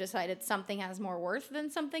because you've decided something has more worth than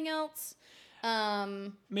something else.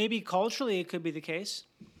 Maybe culturally it could be the case.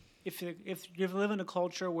 If you live in a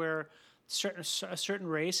culture where a certain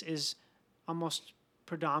race is almost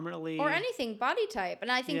predominantly Or anything, body type.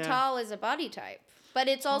 And I think Yeah. tall is a body type. But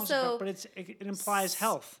it's also, but it implies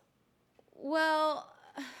health. well,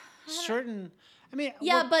 Certain, I mean,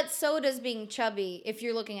 yeah, but so does being chubby if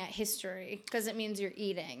you're looking at history because it means you're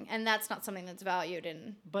eating. And that's not something that's valued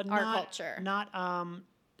in but our not, culture.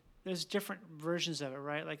 There's different versions of it,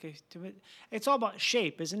 right? Like it's all about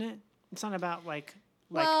shape, isn't it? It's not about like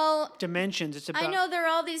Well, dimensions. It's about I know there are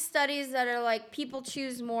all these studies that are like people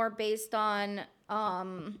choose more based on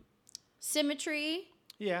symmetry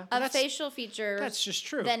yeah, of that's, facial features that's just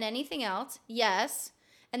true. than anything else. Yes.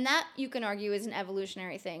 And that you can argue is an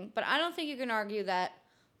evolutionary thing. But I don't think you can argue that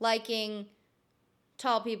liking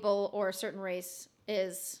tall people or a certain race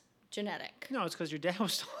is genetic. No, it's because your dad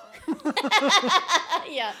was tall.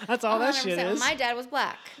 Yeah. That's all that shit 100%. is. My dad was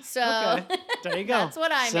black. So Okay, there you go. That's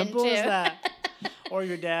what I'm Simple into. as that. Or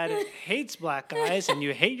your dad hates black guys and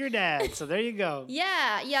you hate your dad. So there you go.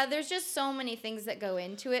 Yeah, there's just so many things that go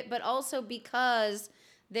into it, but also because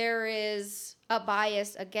there is a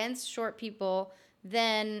bias against short people,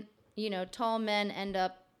 then, tall men end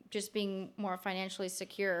up just being more financially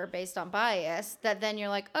secure based on bias, that then you're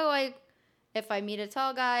like, if I meet a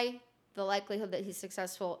tall guy, the likelihood that he's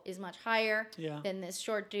successful is much higher Yeah. than this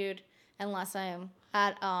short dude, unless I am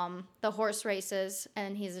at the horse races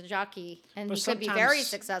and he's a jockey and But he could be very sometimes-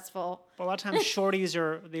 successful. But a lot of times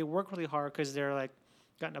shorties they work really hard because they're like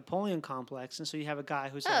got Napoleon complex. And so you have a guy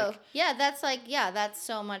who's Oh, like, yeah, that's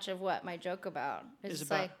so much of what my joke about. It's Is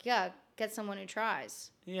about- get someone who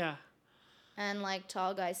tries. yeah. And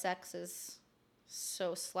tall guy sex is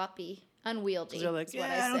so sloppy, unwieldy. They're like, is what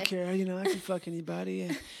yeah, I don't say. care. I can fuck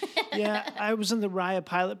anybody. Yeah, I was in the Raya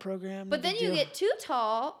pilot program. But no then big you deal. get too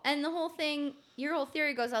tall, and your whole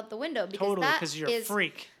theory goes out the window because Totally, that because you're a is-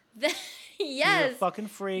 freak. yes, You're a fucking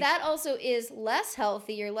freak. that also is less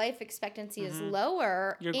healthy. Your life expectancy is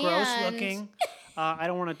lower. You're gross and looking. I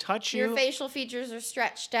don't want to touch you. Your facial features are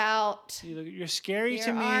stretched out. You're scary Your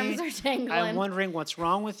to me. arms are dangling. I'm wondering what's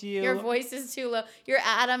wrong with you. Your voice is too low. Your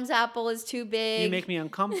Adam's apple is too big. You make me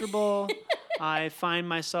uncomfortable. I find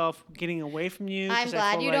myself getting away from you. 'cause I'm I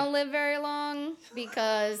glad feel you like- don't live very long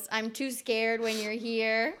because I'm too scared when you're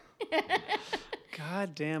here.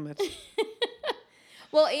 God damn it.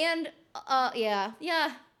 Well, and yeah,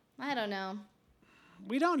 I don't know.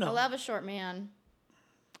 We don't know. I love a short man.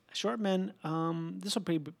 Short men. This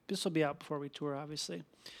will be out before we tour, obviously.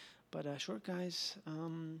 But short guys,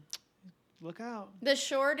 look out. The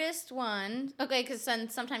shortest one, okay, because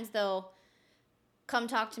sometimes they'll come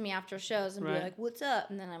talk to me after shows and Right. be like, "What's up?"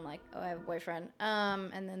 And then I'm like, "Oh, I have a boyfriend."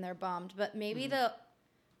 And then they're bummed. But maybe Mm-hmm. the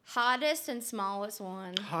hottest and smallest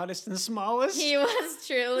one. Hottest and smallest. He was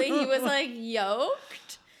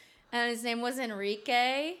yoked, and his name was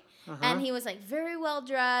Enrique. And he was very well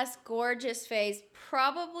dressed, gorgeous face,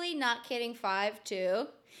 probably not kidding 5'2".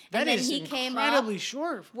 That and then is he came incredibly up.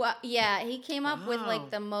 short. Well, yeah, he came up with Wow.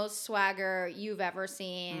 the most swagger you've ever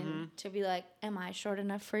seen to be like, "Am I short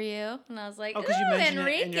enough for you?" And I was like, Oh, 'cause you "Ooh, mentioned it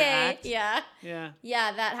Enrique." in your act? Yeah, Yeah.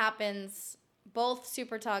 yeah, that happens. Both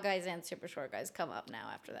super tall guys and super short guys come up now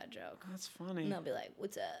after that joke, That's funny. and they'll be like,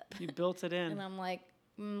 "What's up?" You built it in. And I'm like,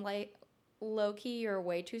 low key, you're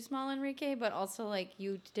way too small, Enrique, but also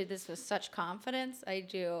you did this with such confidence. I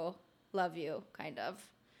do love you, kind of,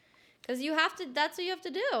 because you have to. That's what you have to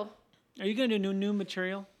do. Are you gonna do new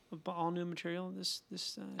material? All new material? This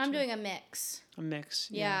I'm tour? doing a mix. a mix.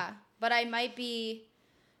 Yeah, but I might be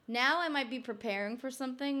preparing for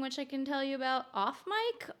something which I can tell you about off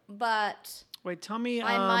mic, but Wait, tell me.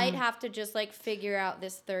 I might have to just figure out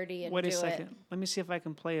this 30 and Wait do a second. it. Let me see if I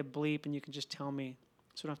can play a bleep, and you can just tell me,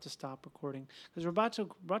 so I don't have to stop recording because we're about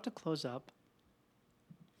to close up.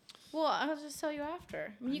 Well, I'll just tell you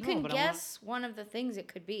after. I mean, you know, can but I want- guess one of the things it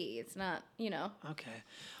could be. It's not, Okay.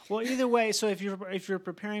 Well, either way, so if you're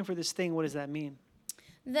preparing for this thing, what does that mean?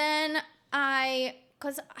 Then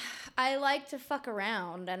because I like to fuck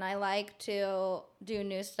around and I like to do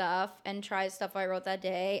new stuff and try stuff I wrote that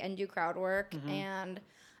day and do crowd work. And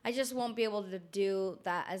I just won't be able to do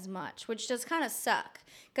that as much, which does kind of suck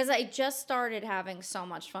because I just started having so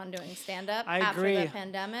much fun doing stand-up I after agree. the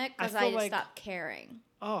pandemic because I I feel just like- stopped caring.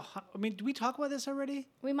 Oh, I mean, did we talk about this already?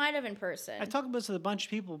 We might have in person. I talked about this with a bunch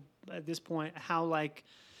of people at this point. How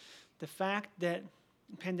the fact that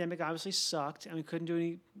the pandemic obviously sucked and we couldn't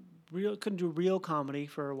do real comedy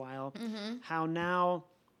for a while. How now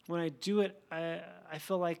when I do it, I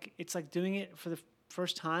feel like it's like doing it for the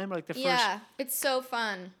first time, like the first. Yeah, it's so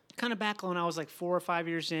fun. Kind of back when I was like 4 or 5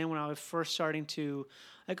 years in, when I was first starting to,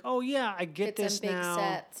 like, oh yeah, I get Get this some big now.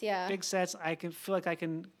 sets, yeah. Big sets. I can feel like I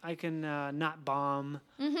can not bomb.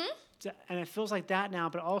 And it feels like that now,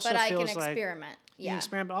 but also But I feels can like experiment. you can Yeah.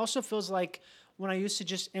 experiment, but also feels like when I used to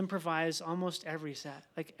just improvise almost every set,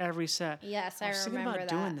 like every set. Yes, I was thinking remember about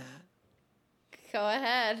that. doing that. Go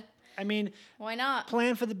ahead. I mean, Why not?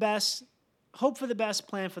 plan for the best, hope for the best,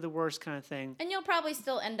 plan for the worst kind of thing. And you'll probably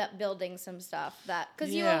still end up building some stuff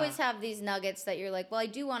because you Yeah. always have these nuggets that you're like, well, I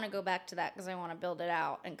do want to go back to that because I want to build it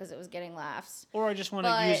out and because it was getting laughs. Or I just want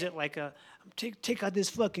to But- use it like take out this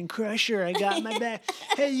fucking crusher I got in my back.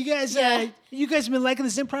 Hey, you guys, Yeah. you guys have been liking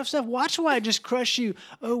this improv stuff? Watch why I just crush you.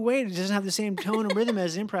 Oh wait, it doesn't have the same tone and rhythm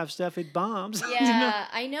as improv stuff. It bombs. Yeah, You know?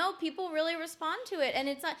 I know people really respond to it, and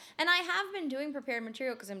it's not. And I have been doing prepared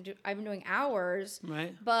material because I've been doing hours,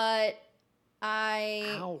 Right. but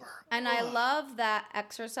I Hour. I love that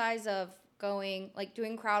exercise of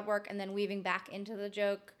doing crowd work and then weaving back into the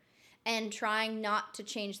joke and trying not to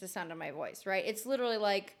change the sound of my voice, right? It's literally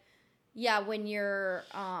like, yeah, when you're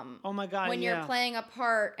Oh my God. when yeah. you're playing a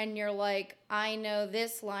part and you're like, I know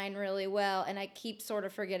this line really well and I keep sort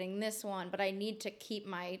of forgetting this one, but I need to keep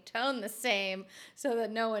my tone the same so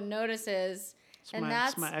that no one notices.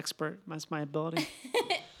 That's my expert. That's my ability.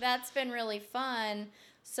 That's been really fun.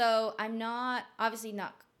 So I'm obviously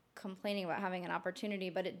not complaining about having an opportunity,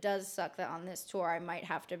 but it does suck that on this tour I might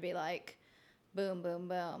have to be like, boom, boom,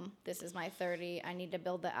 boom. This is my 30. I need to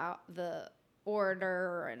build the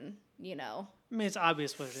order and, you know. I mean, it's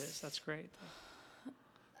obvious what it is. That's great.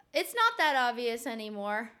 It's not that obvious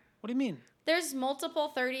anymore. What do you mean? There's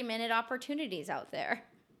multiple 30-minute opportunities out there.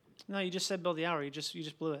 No, you just said build the hour. You just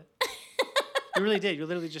blew it. You really did. You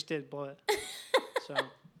literally just did blow it. So,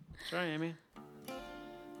 sorry, Amy.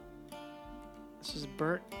 This is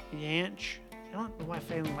Bert Yanch. I don't know why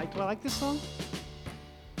I even like. Do I like this song?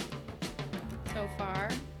 So far,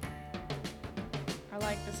 I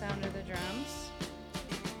like the sound of the drums.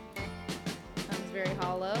 Sounds very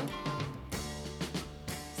hollow.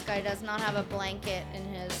 This guy does not have a blanket in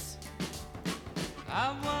his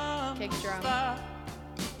kick drum.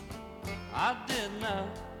 I did know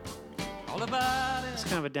all about It's it.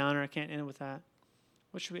 kind of a downer. I can't end with that.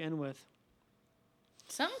 What should we end with?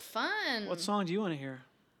 Some fun. What song do you want to hear?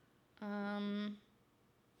 Um,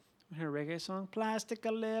 Want to hear a reggae song? Plastic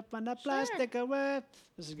a lip and a plastic away.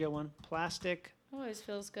 This is a good one. always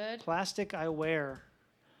feels good. Plastic I Wear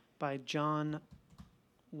by John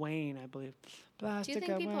Wayne, I believe. Do Plastic you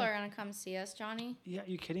think I people Wear. are gonna come see us, Johnny? Yeah,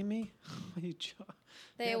 you kidding me?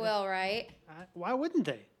 They Yeah, will, right? Why wouldn't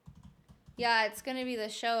they? Yeah, it's gonna be the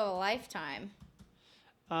show of a lifetime.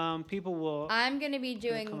 People will. I'm gonna be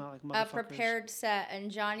doing come out like a motherfuckers. prepared set, and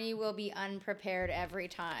Johnny will be unprepared every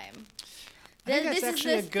time. I think that's This is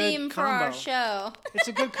actually a the good theme for our combo. show. It's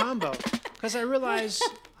a good combo because I realize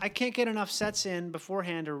I can't get enough sets in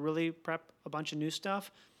beforehand to really prep a bunch of new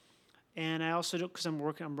stuff, and I also do because I'm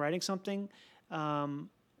writing something,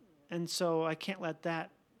 and so I can't let that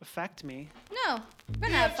affect me. No, we're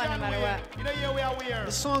gonna have fun no matter what. You know, here we are weird.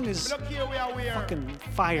 This song is Look here, we are weird. fucking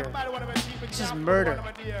fire. Everybody wanna be cheap and This is careful, murder.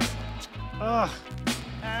 wanna be dear. Ugh.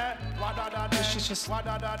 Eh? Wa-da-da-da. This is just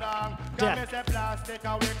Wa-da-da-da. death. Come me say plastic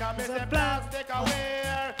away, come me Is say that plastic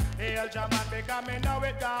away. Hail German, because me know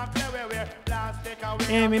it dark, everywhere. Plastic away,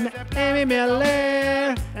 Amy, come me say Amy plastic Miller.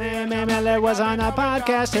 away. Amy Miller was on the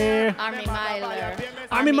podcast here. Army Myler.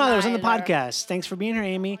 Army Miller was on the Myler. podcast. Thanks for being here,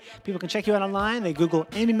 Amy. People can check you out online. They Google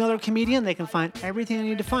Amy Miller comedian. They can find everything they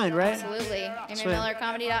need to find, right? Absolutely. Sweet.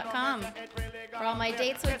 AmyMillerComedy.com for all my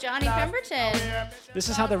dates with Johnny Pemberton. This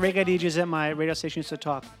is how the reggae DJs at my radio station used to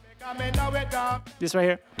talk. Come me know it dark, This right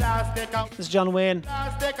here. plastic away, This is John Wayne.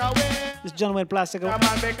 plastic away. This is John Wayne Plastic. Come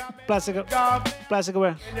on, become Plastic. dark. Plastic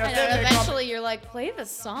aware. I know, eventually you're like, play the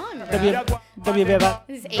song, bro. W Veva.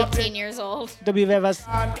 He's 18 years old. W Vevas.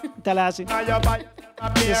 Tallahassee. Now you buy a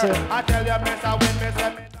beer. Yes, sir. I tell you, miss, I win, miss,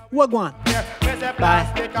 I Wagwan. me say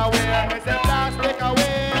plastic away, me say plastic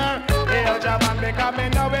away. Hail German, because me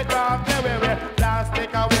know it dark, everywhere.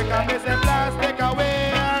 Plastic away, come me say plastic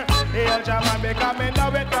away. Hail German, because me know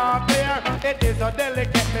it dark there. It is so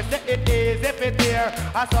delicate, me say it is if it here.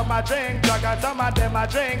 And some a drink drug and some of them a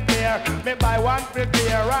drink beer. Me buy one for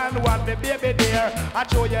beer and one for baby dear. I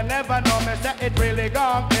show you never know, me say it really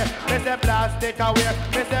gone there. Me say plastic away,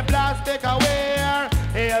 me say plastic away.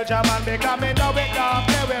 Hail German, because me know it dark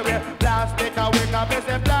everywhere. Plastic away, come me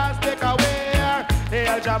say plastic away.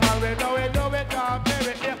 Hail German, we know it dark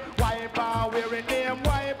everywhere. Why wipe away, it name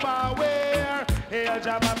wipe away. Hail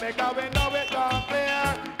Jamaica, we know it gone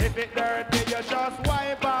clear. If it dirty, you just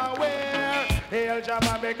wipe away. Hail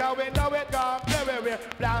Jamaica, we know it gone clear.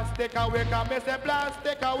 Plastic away, come me say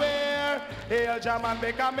plastic away. Hail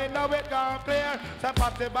Jamaica, me know it gone clear. Say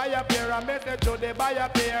Patsy buy a pair, and me say Judy buy a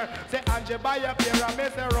pair. Say Angie buy a pair, and me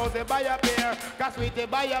say Rosie buy a pair. Cause Sweetie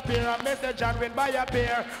buy a pair, and me say John Wynn buy a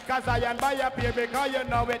pair. Cause Zion buy a pair, because you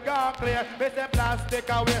know it gone clear. Me say plastic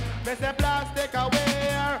away, me say plastic away.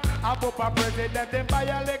 I put a president in buy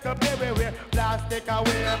a little pair. Plastic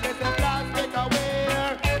away, me say plastic away.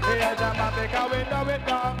 Hail Jamaica, we know it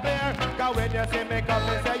gone clear. Cause when you see me come,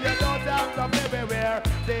 me say you don't have to play everywhere.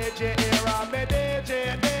 DJ era, me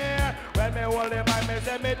DJ there. When me hold him, I me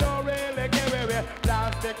say me don't really care where.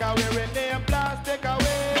 Plastic away, we name plastic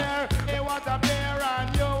away. He want a beer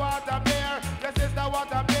and you want a beer. Your sister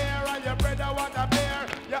want a beer and your brother want a